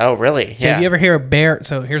teeth. Oh, really? So if you ever hear a bear,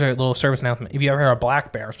 so here's a little service announcement. If you ever hear a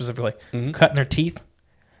black bear specifically cutting their teeth,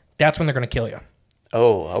 that's when they're going to kill you.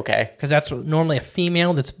 Oh, okay. Because that's normally a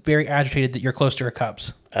female that's very agitated that you're close to her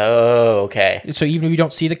cubs. Oh, okay. So even if you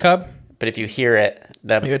don't see the cub, but if you hear it,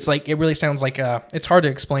 it's like it really sounds like it's hard to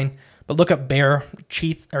explain. But look up bear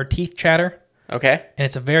teeth chatter. Okay. And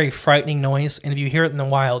it's a very frightening noise. And if you hear it in the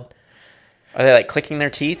wild, are they like clicking their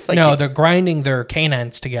teeth? No, they're grinding their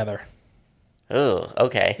canines together. Oh,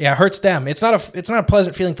 okay. Yeah, it hurts them. It's not a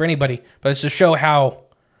pleasant feeling for anybody, but it's to show how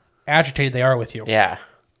agitated they are with you. Yeah.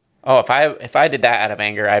 Oh, if I did that out of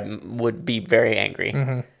anger, I would be very angry.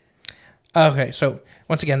 Mm-hmm. Okay, so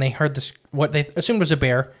once again, they heard this, what they assumed was a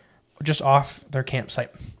bear, just off their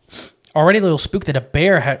campsite. Already a little spooked that a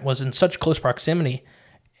bear was in such close proximity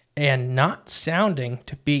and not sounding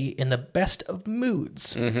to be in the best of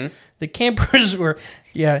moods. Mm-hmm. The campers were,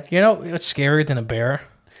 what's scarier than a bear?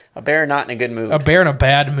 A bear not in a good mood. A bear in a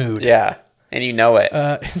bad mood. Yeah, and you know it.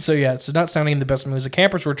 So not sounding in the best of moods. The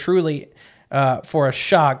campers were truly, for a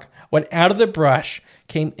shock, when out of the brush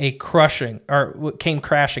came crashing,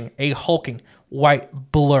 a hulking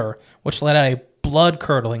white blur, which let out a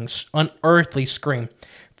blood-curdling, unearthly scream.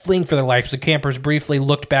 Fleeing for their lives, the campers briefly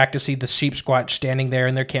looked back to see the Sasquatch standing there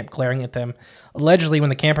in their camp glaring at them. Allegedly, when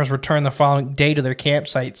the campers returned the following day to their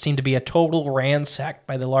campsite, it seemed to be a total ransack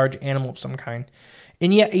by the large animal of some kind.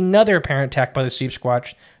 In yet another apparent attack by the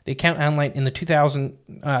Sasquatch, the account outlined in the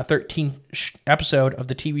 2013 episode of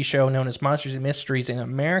the TV show known as Monsters and Mysteries in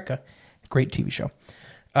America, great TV show,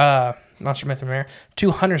 Monster Myth in America, 2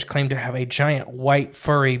 hunters claimed to have a giant white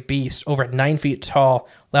furry beast over 9 feet tall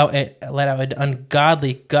let out an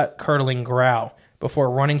ungodly gut-curdling growl before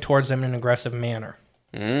running towards them in an aggressive manner.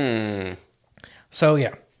 So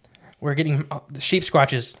yeah, we're getting the sheep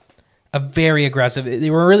squatches, a very aggressive. They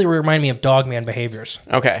really remind me of Dogman behaviors.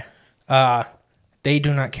 Okay. They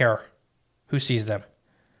do not care who sees them,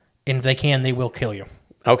 and if they can, they will kill you.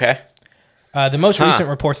 Okay. The most recent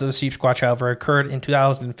reports of the sheep squatch, however, occurred in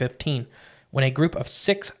 2015 when a group of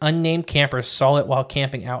 6 unnamed campers saw it while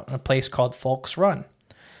camping out in a place called Falk's Run.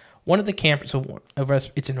 One of the campers,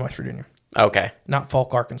 it's in West Virginia. Okay. Not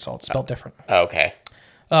Falk, Arkansas. It's spelled different. Okay.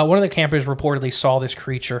 One of the campers reportedly saw this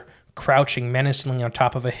creature crouching menacingly on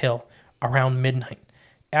top of a hill around midnight,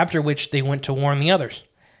 after which they went to warn the others.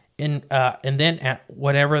 And then at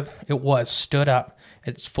whatever it was, stood up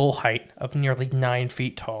at its full height of nearly 9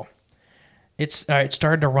 feet tall. It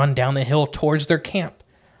started to run down the hill towards their camp.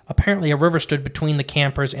 Apparently, a river stood between the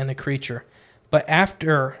campers and the creature. But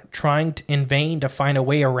after trying in vain to find a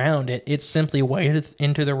way around it, it simply waded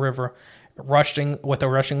into the river, rushing with the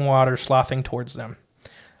rushing water sloughing towards them.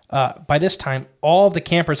 By this time, all of the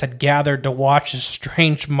campers had gathered to watch this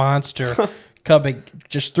strange monster coming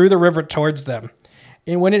just through the river towards them.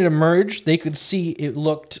 And when it emerged, they could see it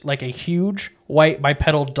looked like a huge white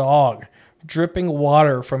bipedal dog, dripping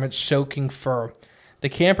water from its soaking fur. The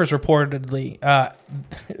campers reported that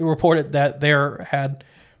there had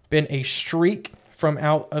been a shriek from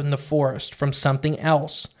out in the forest from something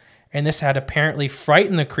else, and this had apparently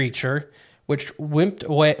frightened the creature, which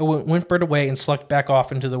whimpered away and slunk back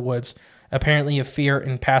off into the woods, apparently of fear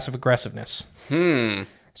and passive aggressiveness.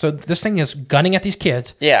 So this thing is gunning at these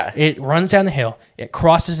kids. Yeah. It runs down the hill. It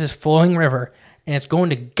crosses this flowing river, and it's going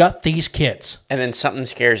to gut these kids. And then something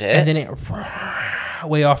scares it. And then it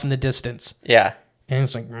way off in the distance. Yeah. And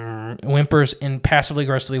it's like whimpers and passively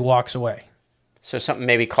aggressively walks away. So something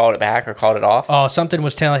maybe called it back or called it off? Oh, something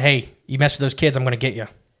was telling, hey, you mess with those kids, I'm going to get you.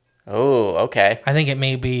 Oh, okay. I think it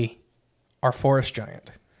may be our forest giant.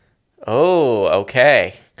 Oh,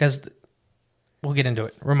 okay. Because we'll get into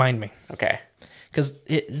it. Remind me. Okay. Because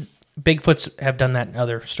Bigfoots have done that in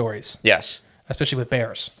other stories. Yes. Especially with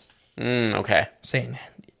bears. Okay. Saying,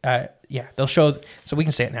 yeah, they'll show, so we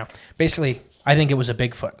can say it now. Basically, I think it was a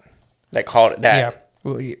Bigfoot. That called it that.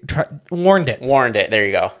 Yeah. Warned it. Warned it. There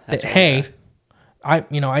you go. That, hey, I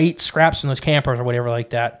eat scraps from those campers or whatever like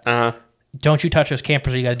that. Uh-huh. Don't you touch those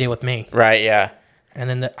campers or you got to deal with me. Right, yeah. And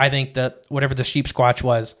then I think that whatever the sheep squatch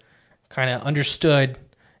was kind of understood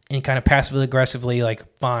and kind of passively aggressively like,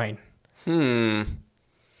 fine.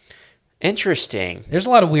 Interesting. There's a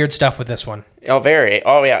lot of weird stuff with this one. Oh, very.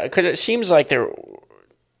 Oh, yeah. Because it seems like they're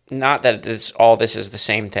not that all this is the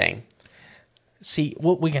same thing. See,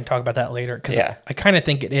 we can talk about that later. Because yeah. I kind of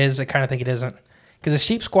think it is. I kind of think it isn't. Because the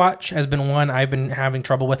sheep squatch has been one I've been having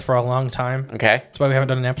trouble with for a long time. Okay. That's why we haven't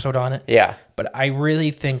done an episode on it. Yeah. But I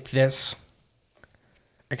really think this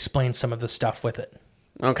explains some of the stuff with it.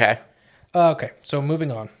 Okay. Okay, so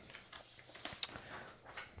moving on.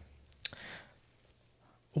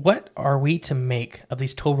 What are we to make of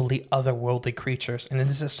these totally otherworldly creatures? And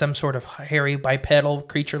is this some sort of hairy bipedal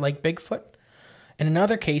creature like Bigfoot? And in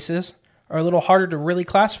other cases, are a little harder to really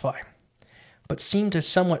classify, but seem to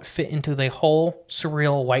somewhat fit into the whole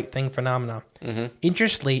surreal white thing phenomena.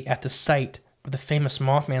 Interestingly, at the site of the famous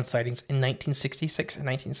Mothman sightings in 1966 and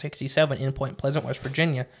 1967 in Point Pleasant, West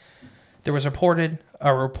Virginia, there was a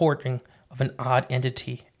reporting of an odd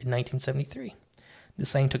entity in 1973. The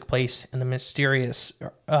sighting took place in the mysterious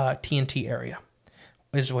TNT area,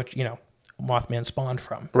 which is what, Mothman spawned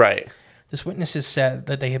from. Right. This witnesses said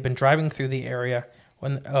that they had been driving through the area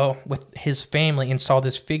with his family and saw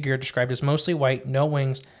this figure described as mostly white, no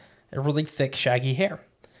wings, and really thick, shaggy hair.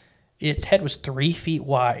 Its head was 3 feet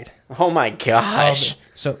wide. Oh my gosh.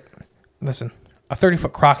 So, listen, a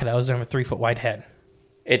 30-foot crocodile doesn't have a 3-foot wide head.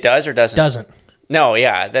 It does or doesn't? Doesn't. No,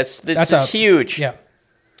 yeah, that's huge. Yeah.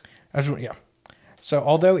 Yeah. So,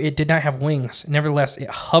 although it did not have wings, nevertheless, it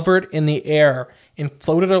hovered in the air and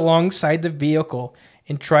floated alongside the vehicle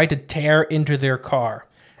and tried to tear into their car,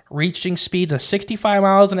 reaching speeds of 65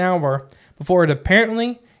 miles an hour before it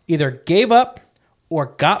apparently either gave up or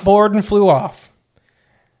got bored and flew off.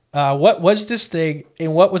 What was this thing,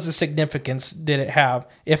 and what was the significance did it have,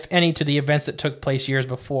 if any, to the events that took place years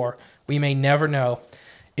before? We may never know.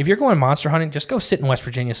 If you're going monster hunting, just go sit in West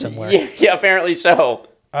Virginia somewhere. Yeah, apparently so.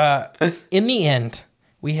 In the end,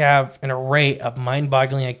 we have an array of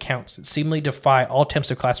mind-boggling accounts that seemingly defy all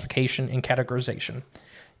attempts of classification and categorization.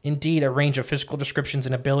 Indeed, a range of physical descriptions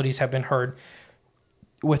and abilities have been heard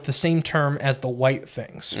with the same term as the white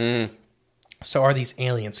things. So are these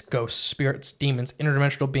aliens, ghosts, spirits, demons,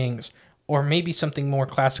 interdimensional beings, or maybe something more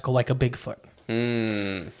classical like a Bigfoot?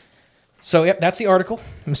 So, yep, that's the article.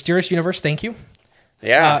 Mysterious Universe, thank you.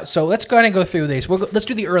 Yeah. So let's go ahead and go through these. Let's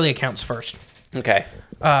do the early accounts first. Okay.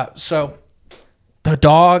 So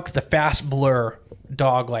the fast blur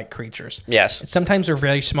dog-like creatures. Yes. Sometimes they're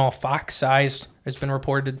very small, fox-sized, has been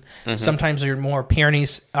reported. Sometimes they're more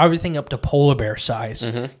Pyrenees, everything up to polar bear size,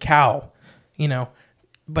 cow,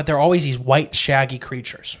 But they're always these white, shaggy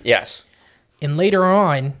creatures. Yes. And later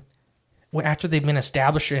on, after they've been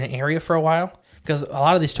established in an area for a while, because a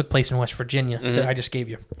lot of these took place in West Virginia that I just gave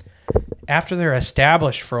you. After they're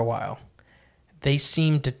established for a while, they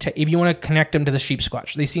seem to, if you want to connect them to the sheep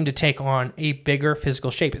squatch, they seem to take on a bigger physical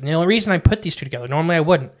shape. And the only reason I put these two together, normally I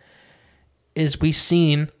wouldn't, is we've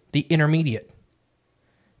seen the intermediate.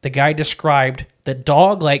 The guy described the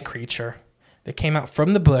dog-like creature that came out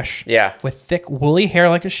from the bush with thick, woolly hair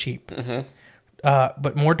like a sheep,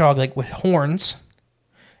 but more dog-like with horns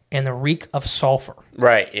and the reek of sulfur.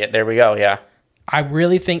 Right. Yeah, there we go. Yeah. I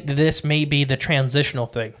really think that this may be the transitional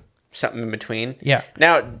thing. Something in between. Yeah.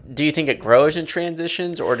 Now, do you think it grows in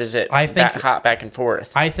transitions, or does it hop back and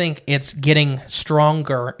forth? I think it's getting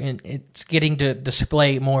stronger and it's getting to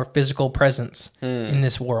display more physical presence in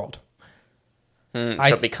this world. So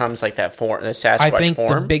it becomes like that form, the Sasquatch form? I think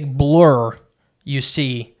the big blur you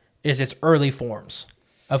see is its early forms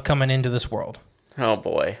of coming into this world. Oh,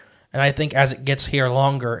 boy. And I think as it gets here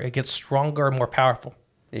longer, it gets stronger and more powerful.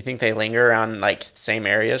 Do you think they linger around like same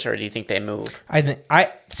areas, or do you think they move? I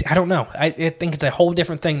don't know. I think it's a whole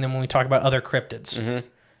different thing than when we talk about other cryptids.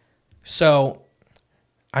 So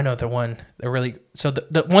I know the one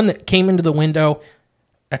the one that came into the window,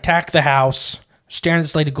 attacked the house, staring at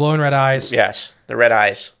this lady, glowing red eyes. Yes, the red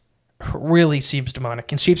eyes really seems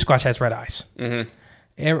demonic. And sheep squatch has red eyes.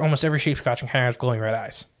 Almost every sheep squatch kind of has glowing red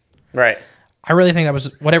eyes. Right. I really think that was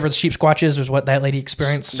whatever the sheep squatch is, was what that lady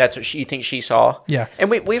experienced. That's what you think she saw? Yeah.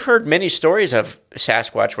 And we've heard many stories of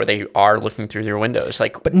Sasquatch where they are looking through their windows.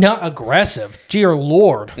 But not aggressive. Dear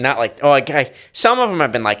Lord. Not like, some of them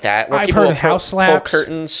have been like that. Where I've people heard will of house pull slaps.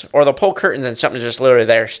 curtains, or they'll pull curtains and something's just literally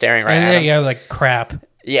there staring right at them. Yeah, like crap.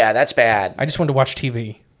 Yeah, that's bad. I just wanted to watch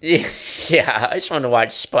TV. Yeah, I just wanted to watch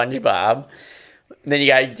SpongeBob. And then you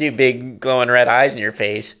got two big glowing red eyes in your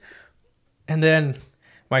face. And then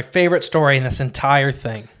my favorite story in this entire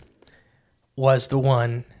thing was the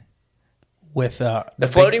one with the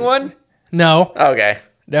floating one? No. Okay.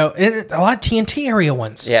 No, a lot of TNT area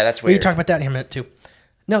ones. Yeah, that's We weird. can talk about that in a minute too.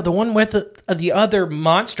 No, the one with the other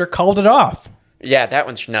monster called it off. Yeah, that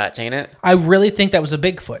one's nuts, ain't it? I really think that was a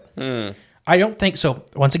Bigfoot. I don't think so.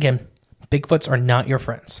 Once again, Bigfoots are not your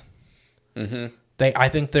friends. I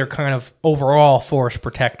think they're kind of overall forest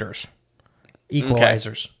protectors,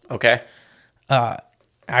 equalizers. Okay.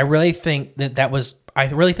 I really think that was a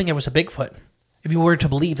Bigfoot. If you were to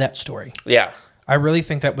believe that story. Yeah. I really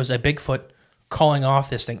think that was a Bigfoot calling off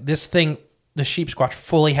this thing. This thing, the sheep squatch,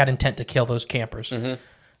 fully had intent to kill those campers.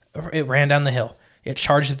 It ran down the hill. It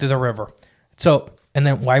charged it through the river. So, and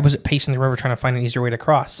then why was it pacing the river trying to find an easier way to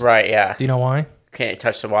cross? Right, yeah. Do you know why? Can't it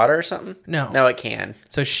touch the water or something? No. No, it can.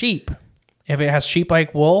 So sheep, if it has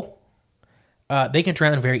sheep-like wool, they can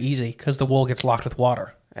drown very easy because the wool gets locked with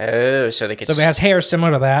water. Oh, so they could... So if it has hair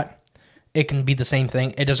similar to that, it can be the same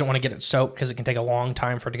thing. It doesn't want to get it soaked because it can take a long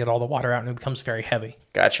time for it to get all the water out, and it becomes very heavy.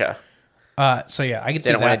 Gotcha. So yeah, I can see that.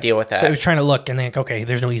 They don't want to deal with that. So it was trying to look and think, okay,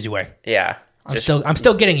 there's no easy way. Yeah. I'm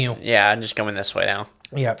still getting you. Yeah, I'm just going this way now.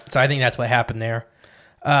 Yeah. So I think that's what happened there.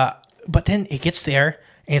 But then it gets there,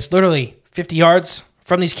 and it's literally 50 yards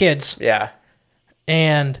from these kids. Yeah.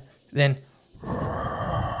 And then...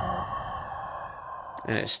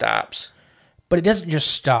 And it stops. But it doesn't just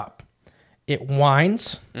stop. It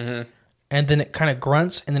whines, and then it kind of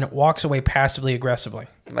grunts, and then it walks away passively aggressively.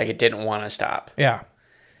 Like it didn't want to stop. Yeah.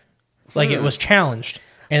 Like it was challenged,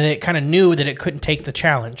 and it kind of knew that it couldn't take the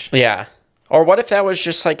challenge. Yeah. Or what if that was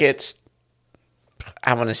just like its,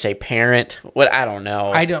 I want to say parent? What? I don't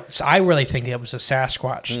know. I really think that was a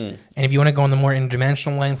Sasquatch. And if you want to go on the more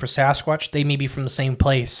interdimensional lane for Sasquatch, they may be from the same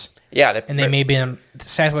place. Yeah. The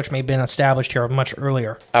Sasquatch may have been established here much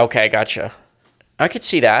earlier. Okay, gotcha. I could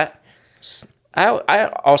see that. I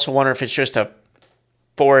also wonder if it's just a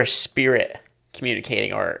forest spirit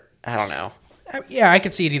communicating, or I don't know. Yeah, I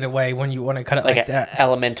could see it either way when you want to cut it like an that.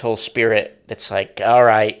 Elemental spirit that's like, all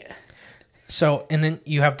right. So, and then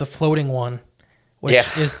you have the floating one, which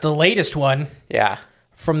is the latest one. Yeah.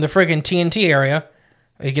 From the friggin' TNT area.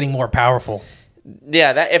 It's getting more powerful.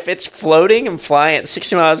 Yeah, that if it's floating and flying at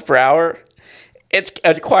 60 miles per hour, it's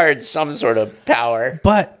acquired some sort of power.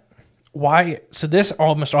 But why? So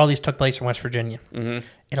almost all these took place in West Virginia, and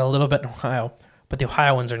a little bit in Ohio, but the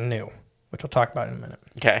Ohio ones are new, which we'll talk about in a minute.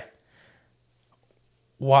 Okay.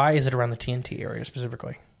 Why is it around the TNT area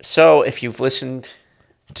specifically? So if you've listened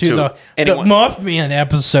to the Mothman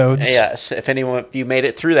episodes. Yes, if you made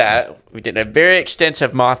it through that, we did a very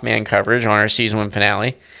extensive Mothman coverage on our season 1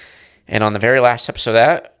 finale. And on the very last episode of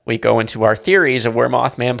that, we go into our theories of where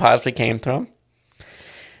Mothman possibly came from.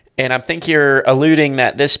 And I think you're alluding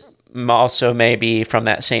that this also may be from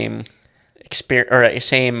that same experience or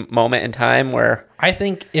same moment in time where... I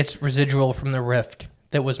think it's residual from the rift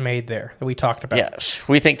that was made there that we talked about. Yes,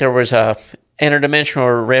 we think there was a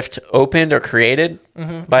interdimensional rift opened or created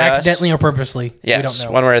by accidentally us. or purposely. Yes, we don't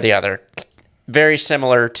know. one way or the other. Very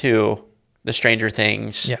similar to the Stranger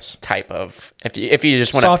Things type of. If you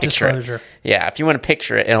just want to picture it, if you want to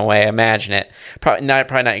picture it in a way, imagine it. Probably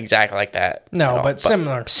not exactly like that. No, but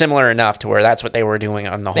similar enough to where that's what they were doing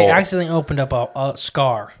on the whole. They accidentally opened up a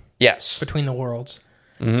scar. Yes, between the worlds,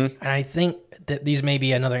 and I think that these may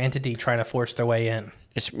be another entity trying to force their way in.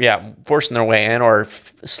 It's forcing their way in or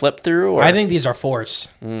slip through. Or? I think these are forced.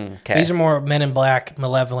 Okay. These are more Men in Black,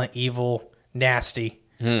 malevolent, evil, nasty.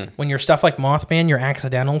 When you're stuff like Mothman, your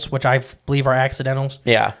accidentals, which I believe are accidentals,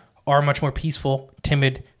 are much more peaceful,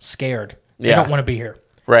 timid, scared. They don't want to be here.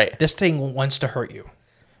 Right. This thing wants to hurt you.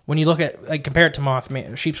 When you look at, compare it to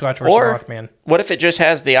Mothman, Sheep Squatch versus Mothman. What if it just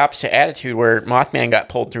has the opposite attitude where Mothman got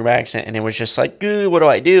pulled through by accident and it was just like, what do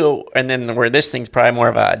I do? And then where this thing's probably more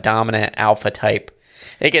of a dominant alpha type.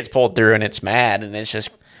 It gets pulled through and it's mad and it's just...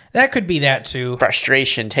 That could be that too.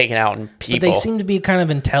 Frustration taken out in people. But they seem to be kind of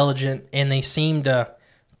intelligent and they seem to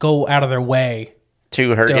go out of their way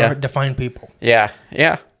to hurt to find people. Yeah.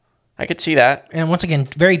 I could see that. And once again,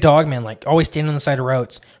 very Dogman-like, always standing on the side of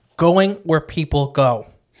roads, going where people go.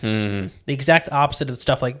 The exact opposite of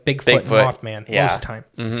stuff like Bigfoot and Mothman most of the time.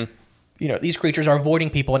 Mm-hmm. These creatures are avoiding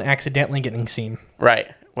people and accidentally getting seen.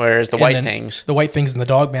 Right. Whereas the white things and the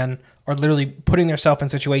Dogman are literally putting themselves in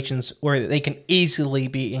situations where they can easily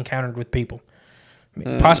be encountered with people.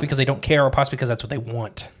 Possibly because they don't care or possibly because that's what they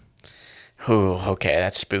want. Ooh, okay.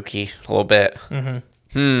 That's spooky a little bit.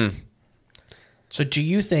 So do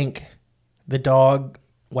you think the dog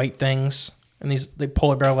white things and the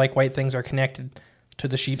polar bear-like white things are connected to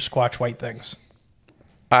the sheep squatch white things?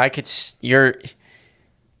 I could see where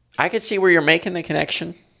you're making the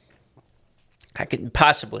connection. I could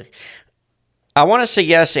possibly. I want to say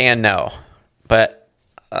yes and no, but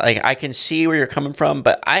I can see where you're coming from.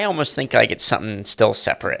 But I almost think it's something still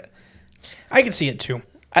separate. I can see it too.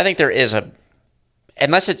 I think there is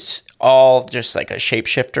unless it's all just like a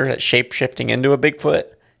shapeshifter that's shape-shifting into a Bigfoot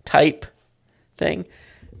type thing.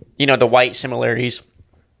 The white similarities.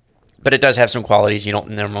 But it does have some qualities you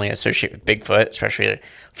don't normally associate with Bigfoot, especially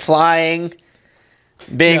flying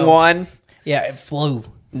being one. Yeah, it flew.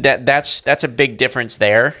 That's a big difference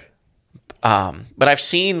there. But I've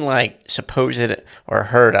seen supposed or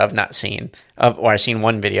heard of, not seen of, or I've seen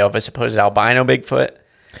one video of a supposed albino Bigfoot.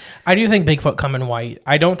 I do think Bigfoot come in white.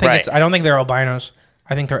 I don't think I don't think they're albinos.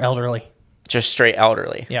 I think they're elderly. Just straight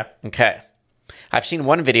elderly. Yeah. Okay. I've seen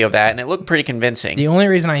one video of that, and it looked pretty convincing. The only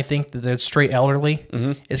reason I think that they're straight elderly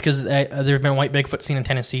is because there have been white Bigfoot seen in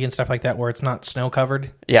Tennessee and stuff like that where it's not snow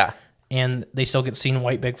covered. Yeah. And they still get seen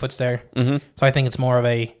white Bigfoots there. So I think it's more of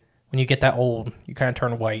when you get that old, you kind of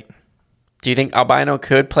turn white. Do you think albino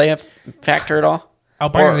could play a factor at all?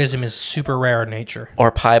 Albinism is super rare in nature.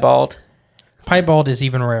 Or piebald? Piebald is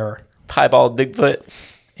even rarer. Piebald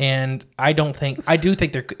Bigfoot? And I do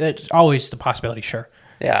think there's always the possibility, sure.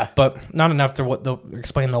 Yeah. But not enough to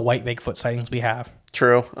explain the white Bigfoot sightings we have.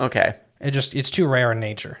 True. Okay. It's too rare in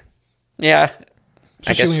nature. Yeah.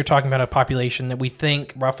 Especially when you're talking about a population that we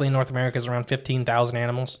think roughly in North America is around 15,000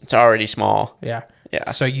 animals. It's already small. Yeah.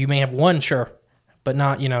 Yeah. So you may have one, sure, but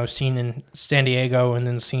not, seen in San Diego and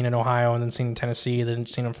then seen in Ohio and then seen in Tennessee, then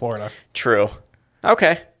seen in Florida. True.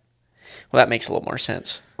 Okay. Well, that makes a little more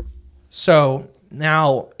sense. So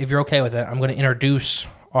now, if you're okay with it, I'm going to introduce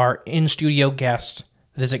our in-studio guest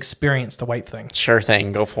that has experienced the white thing. Sure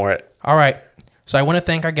thing. Go for it. All right. So I want to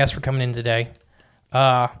thank our guest for coming in today.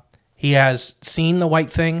 He has seen the white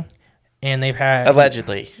thing, and they've had...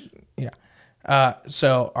 Allegedly. Yeah.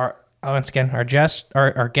 So once again, our guest,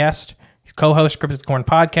 co-host, Cryptids of the Corn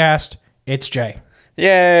podcast, it's Jay.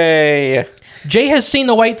 Yay! Jay has seen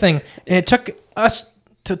the white thing, and it took us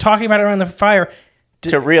to talking about it around the fire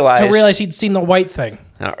to realize he'd seen the white thing.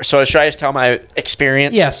 So should I just tell my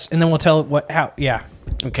experience? Yes, and then we'll tell how. Yeah.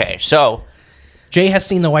 Okay, so Jay has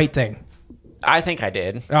seen the white thing. I think I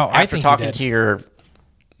did. Oh, I think talking you did. to your.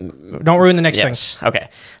 Don't ruin the next thing. Okay.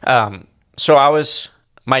 So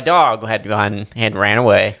my dog had gone and ran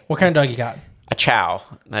away. What kind of dog you got? A chow,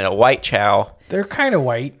 a white chow. They're kind of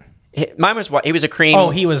white. Mine was white. He was a cream. Oh,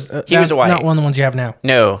 he was a white. Not one of the ones you have now.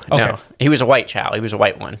 No. He was a white chow. He was a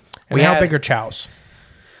white one. And how big are chows?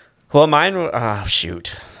 Well, mine, oh,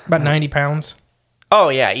 shoot. About 90 pounds. Oh,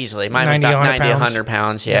 yeah, easily. Mine was 90, about 100 90, pounds. 100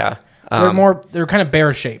 pounds, yeah. They're kind of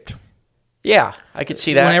bear-shaped. Yeah, I could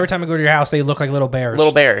see that. When every time I go to your house, they look like little bears.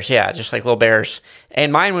 Little bears, yeah, just like little bears.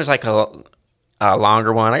 And mine was like a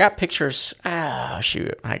longer one. I got pictures.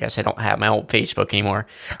 Shoot, I guess I don't have my old Facebook anymore.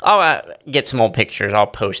 I'll get some old pictures. I'll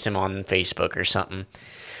post them on Facebook or something.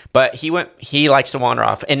 But he likes to wander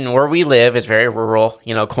off. And where we live is very rural,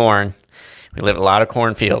 corn. We live in a lot of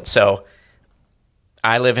cornfields. So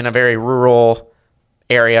I live in a very rural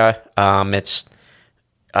area. It's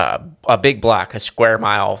a big block, a square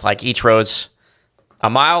mile. Like each road's a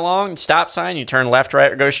mile long, stop sign. You turn left,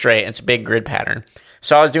 right, or go straight. It's a big grid pattern.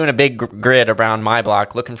 So I was doing a big grid around my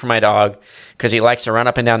block looking for my dog because he likes to run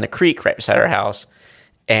up and down the creek right beside our house.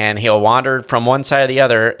 And he'll wander from one side to the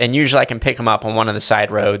other. And usually I can pick him up on one of the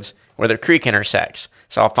side roads where the creek intersects.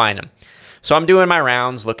 So I'll find him. So I'm doing my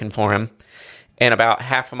rounds looking for him. And about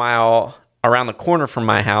half a mile around the corner from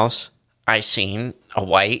my house, I seen a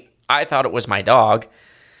white. I thought it was my dog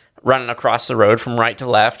running across the road from right to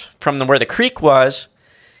left. From where the creek was,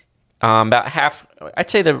 about half, I'd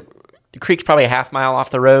say the creek's probably a half mile off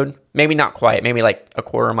the road. Maybe not quite. Maybe like a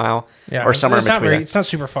quarter mile or somewhere in between. It's not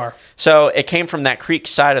super far. So it came from that creek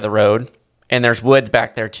side of the road, and there's woods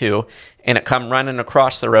back there too. And it come running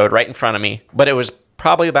across the road right in front of me. But it was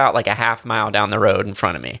probably about like a half mile down the road in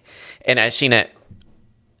front of me. And I seen it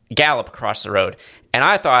gallop across the road. And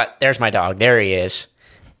I thought, there's my dog. There he is.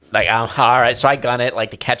 Like, all right. So I gun it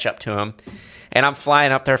like to catch up to him. And I'm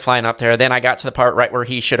flying up there. Then I got to the part right where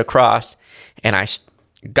he should have crossed. And I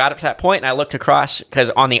got up to that point and I looked across because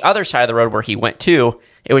on the other side of the road where he went to,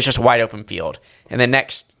 it was just wide open field. And the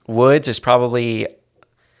next woods is probably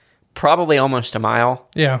almost a mile.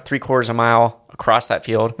 Yeah. 3/4 a mile across that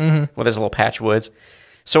field with his little patch of woods.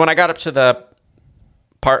 So when I got up to the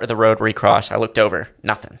part of the road where he crossed, I looked over,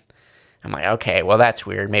 nothing. I'm like, okay, well, that's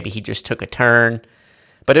weird. Maybe he just took a turn.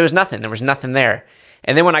 But it was nothing. There was nothing there.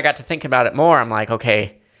 And then when I got to thinking about it more, I'm like,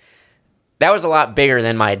 okay, that was a lot bigger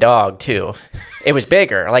than my dog, too. It was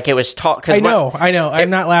bigger. Like, it was tall. I know.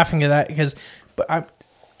 I'm not laughing at that because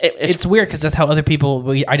it's weird because that's how other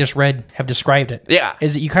people I just read have described it. Yeah.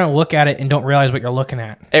 Is that you kind of look at it and don't realize what you're looking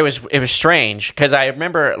at. It was strange because I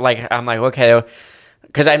remember, I'm like, okay,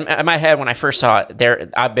 because in my head when I first saw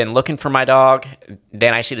it, I've been looking for my dog.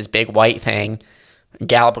 Then I see this big white thing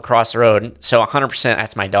gallop across the road. So 100%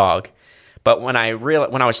 that's my dog. But when I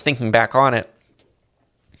was thinking back on it,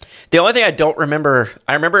 the only thing I don't remember,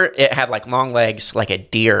 I remember it had like long legs, like a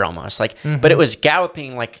deer almost, but it was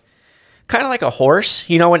galloping like kind of like a horse,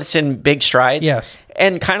 when it's in big strides. Yes.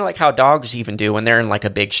 And kind of like how dogs even do when they're in like a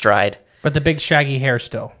big stride. But the big shaggy hair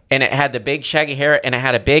still. And it had the big shaggy hair and it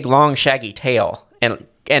had a big long shaggy tail.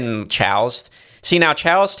 And Chow's. See, now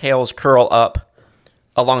Chow's tails curl up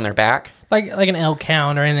along their back. Like an elk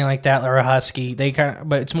hound or anything like that, or a husky.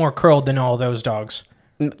 But it's more curled than all those dogs.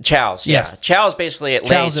 Chow's, yeah. Yes. Chow's basically it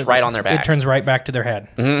lays right on their back. It turns right back to their head.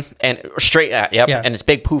 Mm-hmm. And straight at, yep. Yeah. And it's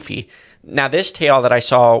big poofy. Now this tail that I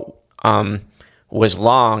saw was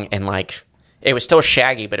long and like it was still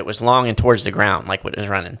shaggy, but it was long and towards the ground, like what it was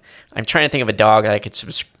running. I'm trying to think of a dog that I could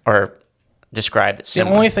describe that's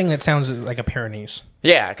similar. The only thing that sounds like a Pyrenees.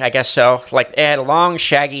 Yeah, I guess so. Like it had a long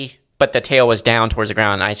shaggy, but the tail was down towards the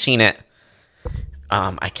ground. And I seen it.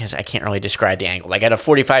 I guess I can't really describe the angle. Like at a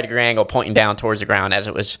 45-degree angle pointing down towards the ground as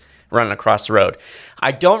it was running across the road.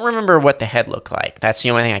 I don't remember what the head looked like. That's the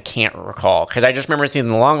only thing I can't recall because I just remember seeing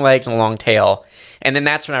the long legs and the long tail. And then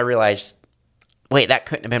that's when I realized, wait, that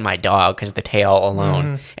couldn't have been my dog because the tail alone.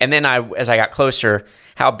 Mm-hmm. And then as I got closer,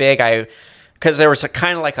 how big because there was a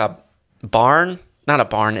kind of like a barn, not a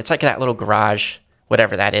barn. It's like that little garage,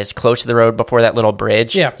 whatever that is, close to the road before that little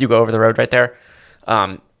bridge. Yeah. You go over the road right there.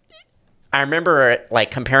 I remember like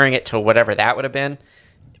comparing it to whatever that would have been.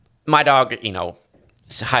 My dog,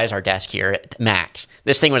 as high as our desk here at max.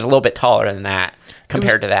 This thing was a little bit taller than that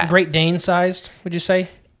compared to that. Great Dane sized, would you say?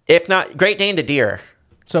 If not, Great Dane to deer.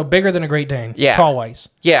 So bigger than a Great Dane. Yeah. Tall-wise.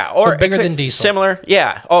 Yeah. Or so bigger than Diesel. Similar.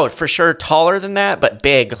 Yeah. Oh, for sure taller than that, but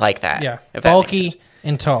big like that. Yeah. If bulky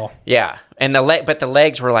and tall. Yeah. And but the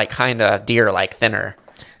legs were like kind of deer-like thinner.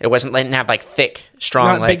 It didn't have like thick, strong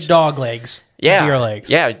Not legs. big dog legs. Yeah. Deer legs.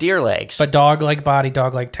 Yeah, deer legs. But dog-like body,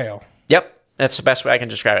 dog-like tail. Yep. That's the best way I can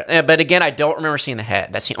describe it. But again, I don't remember seeing the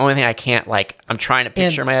head. That's the only thing I can't, I'm trying to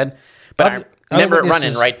picture in my head. But I remember it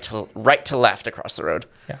running right to left across the road.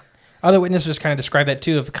 Yeah. Other witnesses kind of describe that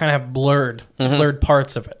too, of kind of have blurred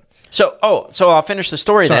parts of it. So I'll finish the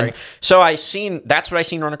story Sorry. then. So that's what I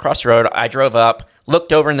seen run across the road. I drove up,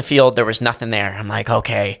 looked over in the field. There was nothing there. I'm like,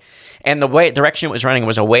 okay. And the direction it was running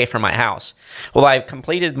was away from my house. Well, I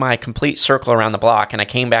completed my complete circle around the block, and I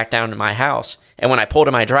came back down to my house. And when I pulled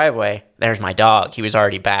in my driveway, there's my dog. He was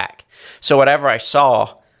already back. So whatever I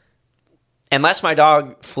saw, unless my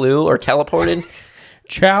dog flew or teleported.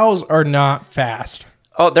 Chows are not fast.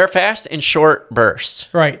 Oh, they're fast in short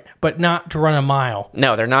bursts. Right, but not to run a mile.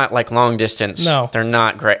 No, they're not like long distance. No. They're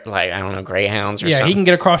not great, like, I don't know, greyhounds or Yeah, something. he can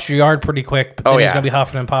get across your yard pretty quick, but then he's yeah. going to be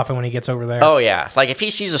huffing and puffing when he gets over there. Oh, yeah. Like, if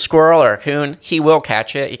he sees a squirrel or a coon, he will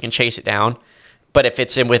catch it. He can chase it down. But if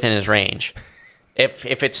it's within his range. If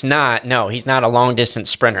it's not, no, he's not a long-distance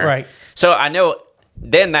sprinter. Right. So I know,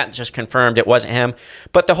 then that just confirmed it wasn't him.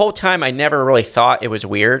 But the whole time, I never really thought it was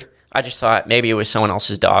weird. I just thought maybe it was someone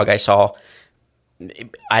else's dog I saw.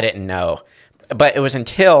 I didn't know. But it was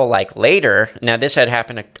until, like, later. Now, this had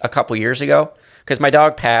happened a couple years ago. Because my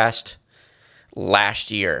dog passed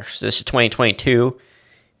last year. So this is 2022.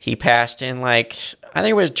 He passed in, like, I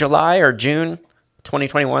think it was July or June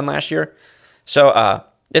 2021 last year. So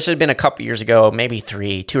this had been a couple years ago, maybe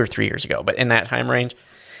 2 or 3 years ago, but in that time range.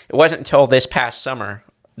 It wasn't until this past summer,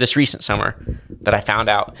 this recent summer, that I found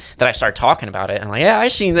out, that I started talking about it. And I'm like, yeah, I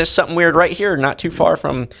seen this something weird right here, not too far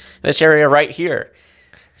from this area right here.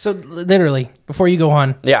 So literally, before you go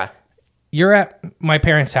on, Yeah. you're at my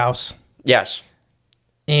parents' house, Yes.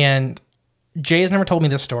 and Jay has never told me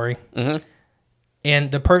this story. Mm-hmm.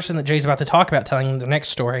 And the person that Jay's about to talk about telling the next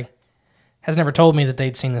story has never told me that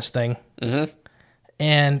they'd seen this thing. Mm-hmm.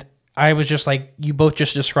 And I was just like, you both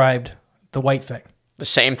just described the white thing. The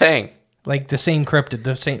same thing. Like the same cryptid,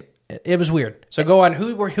 the same. It was weird. So go on.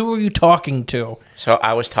 Who were you talking to? So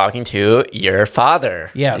I was talking to your father.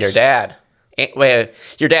 Yes. Your dad. Well,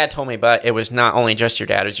 your dad told me, but it was not only just your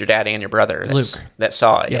dad. It was your dad and your brother Luke. that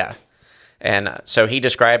saw it. Yeah. And so he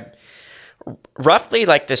described roughly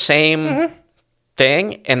like the same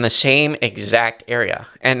thing in the same exact area.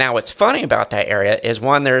 And now what's funny about that area is,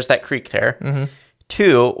 one, there's that creek there. Mm-hmm.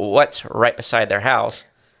 Two, what's right beside their house?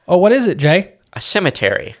 Oh, what is it, Jay? A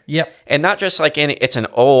cemetery. Yep. And not just like any, it's an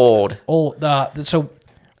old. So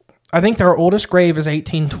I think their oldest grave is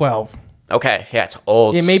 1812. Okay, yeah, it's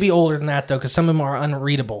old. It may be older than that, though, because some of them are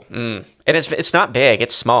unreadable. And it's not big,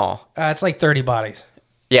 it's small. It's like 30 bodies.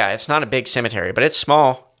 Yeah, it's not a big cemetery, but it's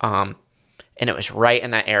small. And it was right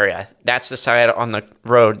in that area. That's the side on the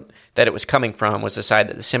road that it was coming from, was the side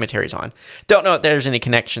that the cemetery's on. Don't know if there's any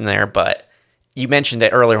connection there, but you mentioned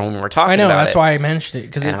it earlier when we were talking about it. I know, that's why I mentioned it,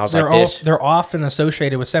 because they're often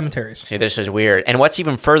associated with cemeteries. See, this is weird. And what's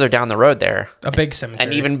even further down the road there? A big cemetery.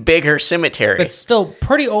 An even bigger cemetery. That's still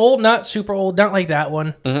pretty old, not super old, not like that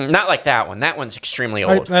one. Mm-hmm. Not like that one. That one's extremely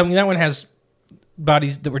old. I mean, that one has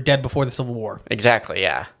bodies that were dead before the Civil War. Exactly,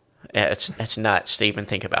 yeah. It's nuts to even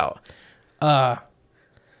think about. So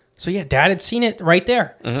yeah, Dad had seen it right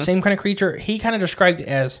there. Mm-hmm. Same kind of creature. He kind of described it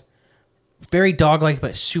as very dog-like,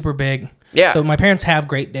 but super big. Yeah. So my parents have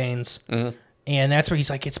Great Danes, and that's where he's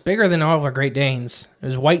like, it's bigger than all of our Great Danes. It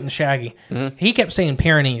was white and shaggy. Mm-hmm. He kept saying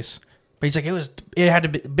Pyrenees, but he's like, it had to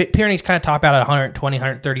be. Pyrenees kind of top out at 120,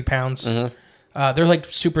 130 pounds. Mm-hmm. They're like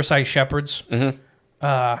super-sized shepherds. Mm-hmm.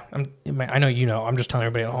 I know you know. I'm just telling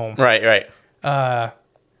everybody at home. Right.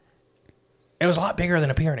 It was a lot bigger than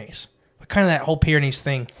a Pyrenees. But kind of that whole Pyrenees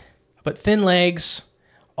thing. But thin legs,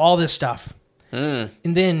 all this stuff. And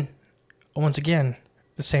then, once again,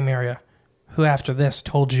 the same area. Who after this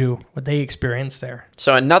told you what they experienced there?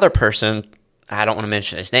 So another person, I don't want to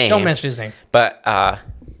mention his name. Don't mention his name. But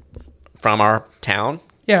from our town.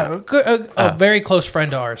 Yeah, a very close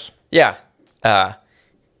friend of ours. Yeah.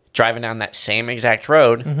 Driving down that same exact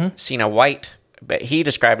road, seen a white, but he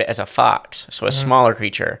described it as a fox, so a smaller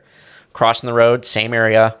creature. Crossing the road, same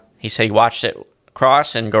area. He said he watched it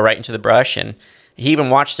cross and go right into the brush, and he even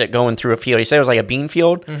watched it going through a field. He said it was like a bean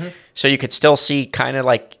field, so you could still see kind of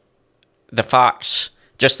like the fox,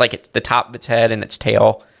 just like the top of its head and its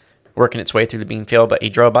tail working its way through the bean field. But he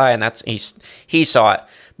drove by, and he saw it.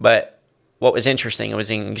 But what was interesting, it was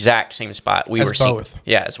in the exact same spot we were seeing.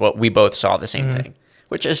 Yeah, it's what we both saw the same thing,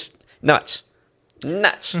 which is nuts.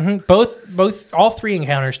 Both all three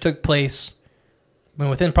encounters took place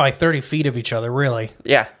within probably 30 feet of each other, really.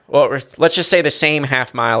 Yeah. Well, let's just say the same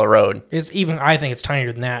half mile of road. It's even, I think it's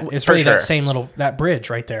tinier than that. It's For really sure. that same that bridge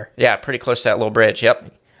right there. Yeah, pretty close to that little bridge.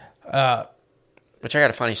 Yep. Which I got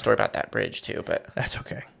a funny story about that bridge too, but that's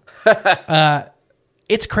okay.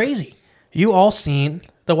 It's crazy. You all seen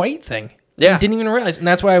the white thing. Yeah. You didn't even realize. And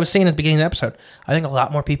that's why I was saying at the beginning of the episode, I think a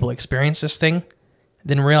lot more people experience this thing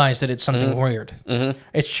than realize that it's something weird. Mm-hmm.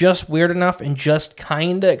 It's just weird enough and just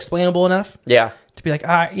kind of explainable enough yeah, to be like,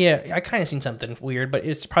 yeah, I kind of seen something weird, but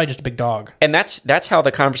it's probably just a big dog. And that's how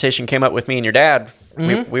the conversation came up with me and your dad.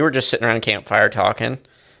 We were just sitting around a campfire talking,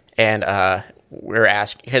 and we were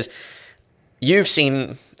asking, because you've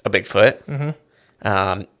seen a Bigfoot.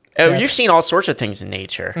 You've seen all sorts of things in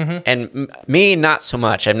nature, and me, not so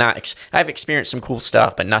much. I've experienced some cool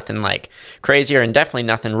stuff, but nothing like crazier, and definitely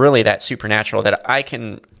nothing really that supernatural that I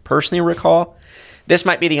can personally recall. This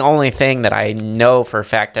might be the only thing that I know for a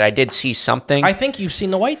fact that I did see something. I think you've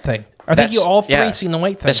seen the white thing. I think you all three seen the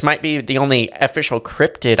white thing. This might be the only official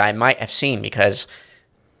cryptid I might have seen, because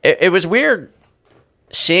it was weird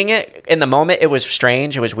seeing it in the moment. It was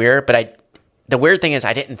strange. It was weird, but the weird thing is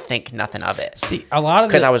I didn't think nothing of it. See, a lot of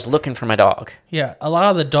because I was looking for my dog. Yeah, a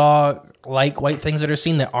lot of the dog-like white things that are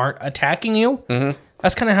seen that aren't attacking you.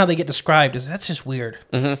 That's kind of how they get described. That's just weird.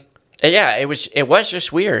 Yeah, it was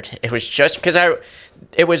just weird. It was just because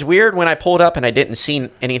it was weird when I pulled up and I didn't see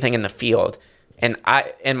anything in the field, and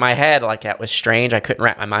in my head, like, that was strange. I couldn't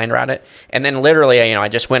wrap my mind around it, and then literally, I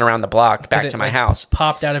just went around the block back to my house,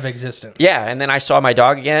 popped out of existence. Yeah, and then I saw my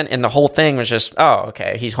dog again, and the whole thing was just, oh,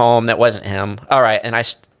 okay, he's home. That wasn't him. All right, and I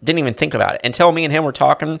didn't even think about it until me and him were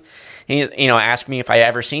talking. He, asked me if I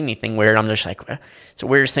ever seen anything weird. I'm just like, it's the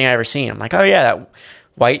weirdest thing I ever seen. I'm like, oh yeah, that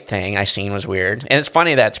white thing I seen was weird. And it's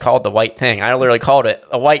funny that it's called the white thing. I literally called it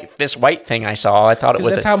this white thing I saw. I thought it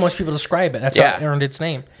was... That's how most people describe it. That's how it earned its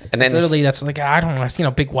name. And then literally, that's like, I don't know, I've seen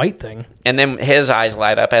a big white thing. And then his eyes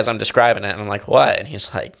light up as I'm describing it. And I'm like, what? And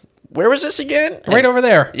he's like, where was this again? Right over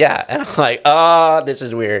there. Yeah. And I'm like, oh, this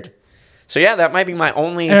is weird. So yeah, that might be my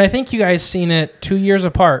only... And I think you guys seen it 2 years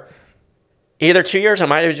apart. Either 2 years, or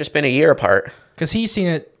might have just been a year apart. Because he's seen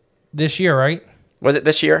it this year, right? Was it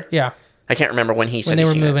this year? Yeah. I can't remember when he said when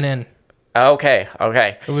they were moving in. Okay.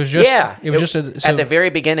 It was just at the very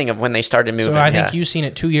beginning of when they started moving. So I think you seen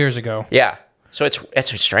it 2 years ago. Yeah. So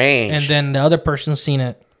it's strange. And then the other person seen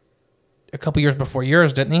it a couple years before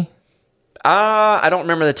yours, didn't he? I don't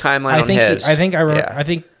remember the timeline on his. I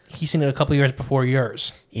think he seen it a couple years before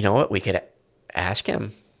yours. You know what? We could ask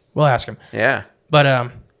him. We'll ask him. Yeah.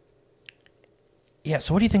 But yeah.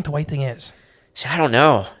 So what do you think the white thing is? See, I don't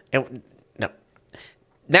know.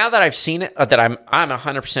 Now that I've seen it, that I'm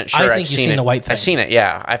 100% sure I've seen it. The white thing. I've seen it.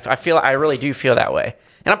 Yeah, I really do feel that way,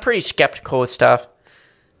 and I'm pretty skeptical with stuff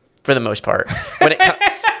for the most part.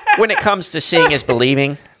 When it comes to seeing is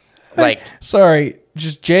believing, like, sorry,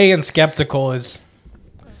 just Jay and skeptical is.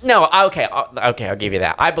 No, okay, I'll give you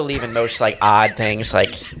that. I believe in most, like, odd things,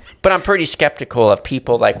 like, but I'm pretty skeptical of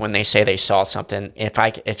people, like, when they say they saw something. If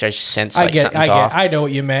I just sense like something's off. I know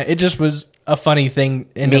what you meant. It just was a funny thing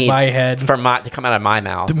into my head to come out of my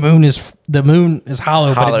mouth. The moon is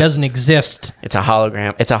hollow, but it doesn't exist. It's a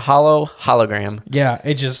hologram. It's a hollow hologram. Yeah,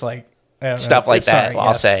 it's just like stuff like that.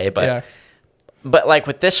 I'll say, but like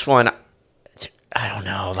with this one, I don't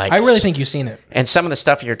know. Like, I really think you've seen it, and some of the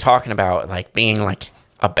stuff you're talking about, like being like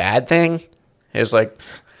a bad thing, is like.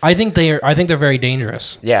 I think they're very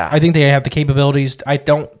dangerous. Yeah, I think they have the capabilities. I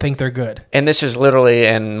don't think they're good. And this is literally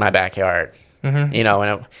in my backyard. Mm-hmm.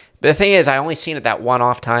 And the thing is, I only seen it that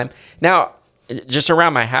one-off time. Now, just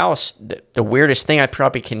around my house, the weirdest thing I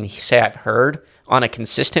probably can say I've heard on a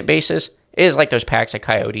consistent basis is like those packs of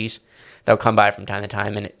coyotes that'll come by from time to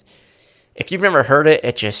time. And if you've never heard it,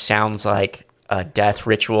 it just sounds like a death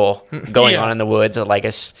ritual going on in the woods, or like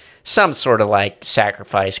some sort of like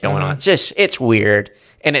sacrifice going on. It's weird,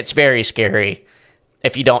 and it's very scary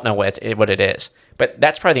if you don't know what it is. But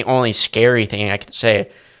that's probably the only scary thing I can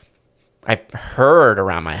say I've heard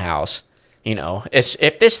around my house.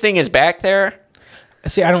 If this thing is back there.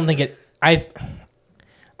 See, I don't think it. I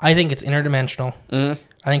think it's interdimensional. Mm-hmm.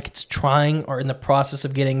 I think it's trying or in the process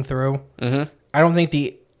of getting through. Mm-hmm.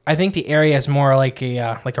 I think the area is more like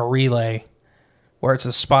a relay, where it's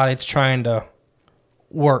a spot it's trying to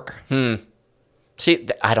work. See,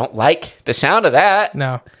 I don't like the sound of that.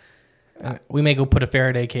 No, we may go put a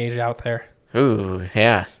Faraday cage out there. Ooh,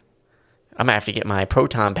 yeah. I'm gonna have to get my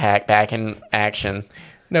proton pack back in action.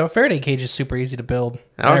 No, a Faraday cage is super easy to build.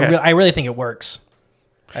 Okay. I really think it works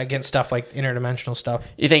against stuff like interdimensional stuff.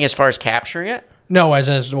 You think as far as capturing it? No,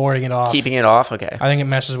 as warding it off. Keeping it off? Okay. I think it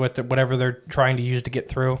messes with whatever they're trying to use to get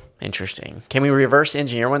through. Interesting. Can we reverse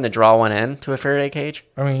engineer one to draw one in to a Faraday cage?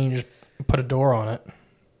 I mean, you just put a door on it.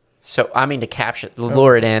 So, I mean, to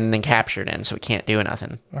lure it in and then capture it in, so it can't do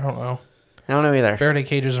nothing. I don't know. I don't know either. Faraday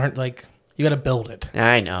cages aren't like, you got to build it.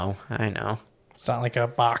 I know. It's not like a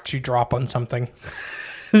box you drop on something.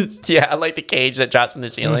 Yeah, I like the cage that drops in the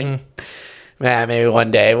ceiling. Mm-hmm. Man, maybe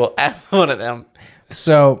one day we'll have one of them.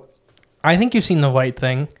 So, I think you've seen the white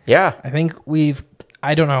thing. Yeah. I think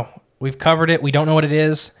I don't know. We've covered it. We don't know what it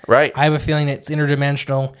is. Right. I have a feeling it's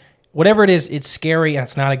interdimensional. Whatever it is, it's scary and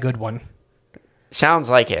it's not a good one. Sounds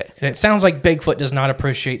like it. And it sounds like Bigfoot does not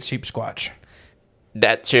appreciate Sheep Squatch.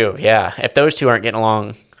 That too, yeah. If those two aren't getting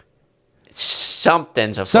along,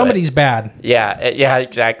 something's afoot. Somebody's bad. Yeah,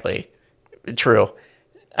 exactly. True.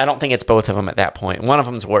 I don't think it's both of them at that point. One of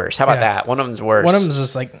them's worse. How about that? One of them's worse. One of them's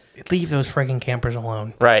just like, leave those freaking campers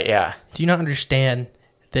alone. Right, yeah. Do you not understand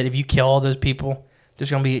that if you kill all those people, there's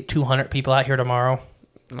going to be 200 people out here tomorrow?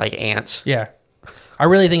 Like ants. Yeah. I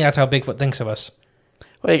really think that's how Bigfoot thinks of us.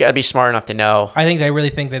 Well, you got to be smart enough to know. I think they really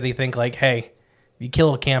think that they think like, hey, if you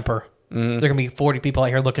kill a camper, there are going to be 40 people out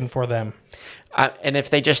here looking for them. And if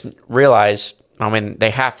they just realize, I mean, they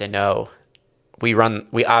have to know we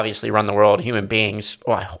obviously run the world, human beings.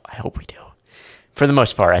 Well, I hope we do. For the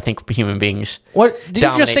most part, I think human beings. What did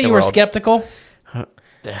you just say? You were skeptical?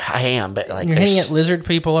 I am, but like you're hitting at lizard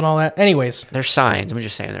people and all that. Anyways, there's signs. I'm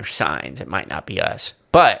just saying there's signs. It might not be us,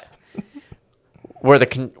 but we're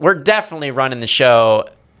definitely running the show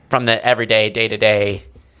from the everyday, day to day,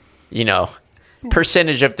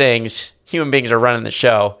 percentage of things. Human beings are running the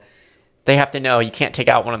show. They have to know you can't take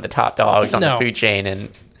out one of the top dogs on the food chain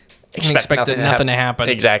and expect nothing to happen.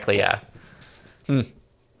 Exactly. Yeah.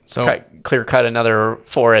 So clear cut another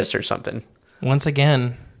forest or something. Once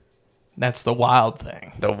again, that's the wild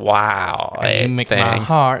thing. The wild and you make thing. My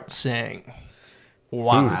heart sing.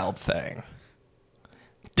 Wild thing.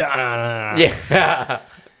 Da-da-da-da. Yeah.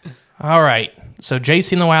 All right. So Jay's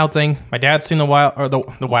seen the wild thing. My dad's seen the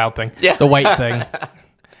wild thing. Yeah. The white thing.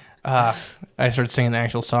 I started singing the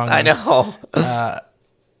actual song. I know.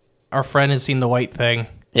 Our friend has seen the white thing.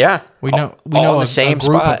 Yeah. We know a group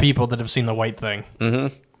spot of people that have seen the white thing.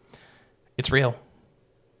 Mm-hmm. It's real.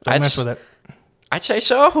 Don't mess with it. I'd say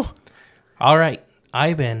so. All right.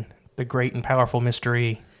 I've been the great and powerful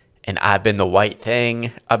mystery. And I've been the white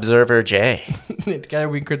thing, Observer Jay. Together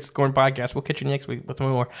we Critics of the Corn podcast. We'll catch you next week with some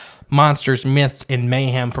more monsters, myths, and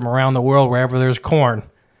mayhem from around the world wherever there's corn.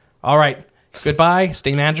 All right. Goodbye.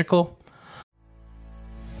 Stay magical.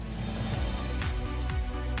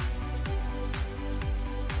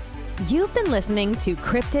 You've been listening to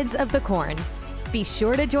Cryptids of the Corn. Be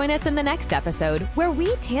sure to join us in the next episode where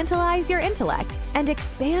we tantalize your intellect and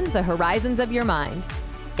expand the horizons of your mind.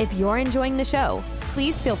 If you're enjoying the show,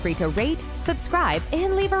 please feel free to rate, subscribe,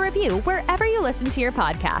 and leave a review wherever you listen to your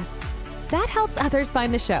podcasts. That helps others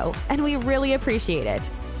find the show, and we really appreciate it.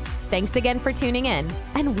 Thanks again for tuning in,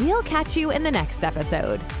 and we'll catch you in the next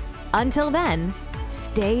episode. Until then,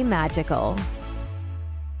 stay magical.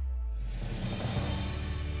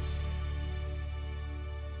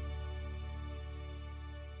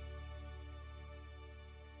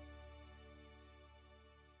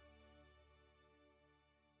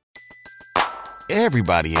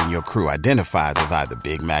 Everybody in your crew identifies as either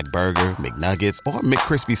Big Mac Burger, McNuggets, or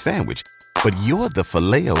McCrispy Sandwich. But you're the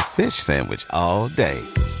Filet-O-Fish Sandwich all day.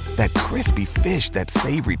 That crispy fish, that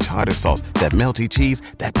savory tartar sauce, that melty cheese,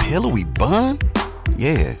 that pillowy bun.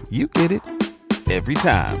 Yeah, you get it. Every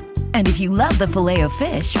time. And if you love the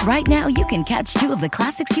Filet-O-Fish, right now you can catch two of the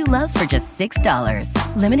classics you love for just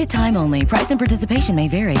 $6. Limited time only. Price and participation may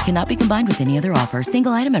vary. Cannot be combined with any other offer.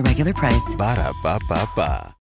 Single item at regular price. Ba-da-ba-ba-ba.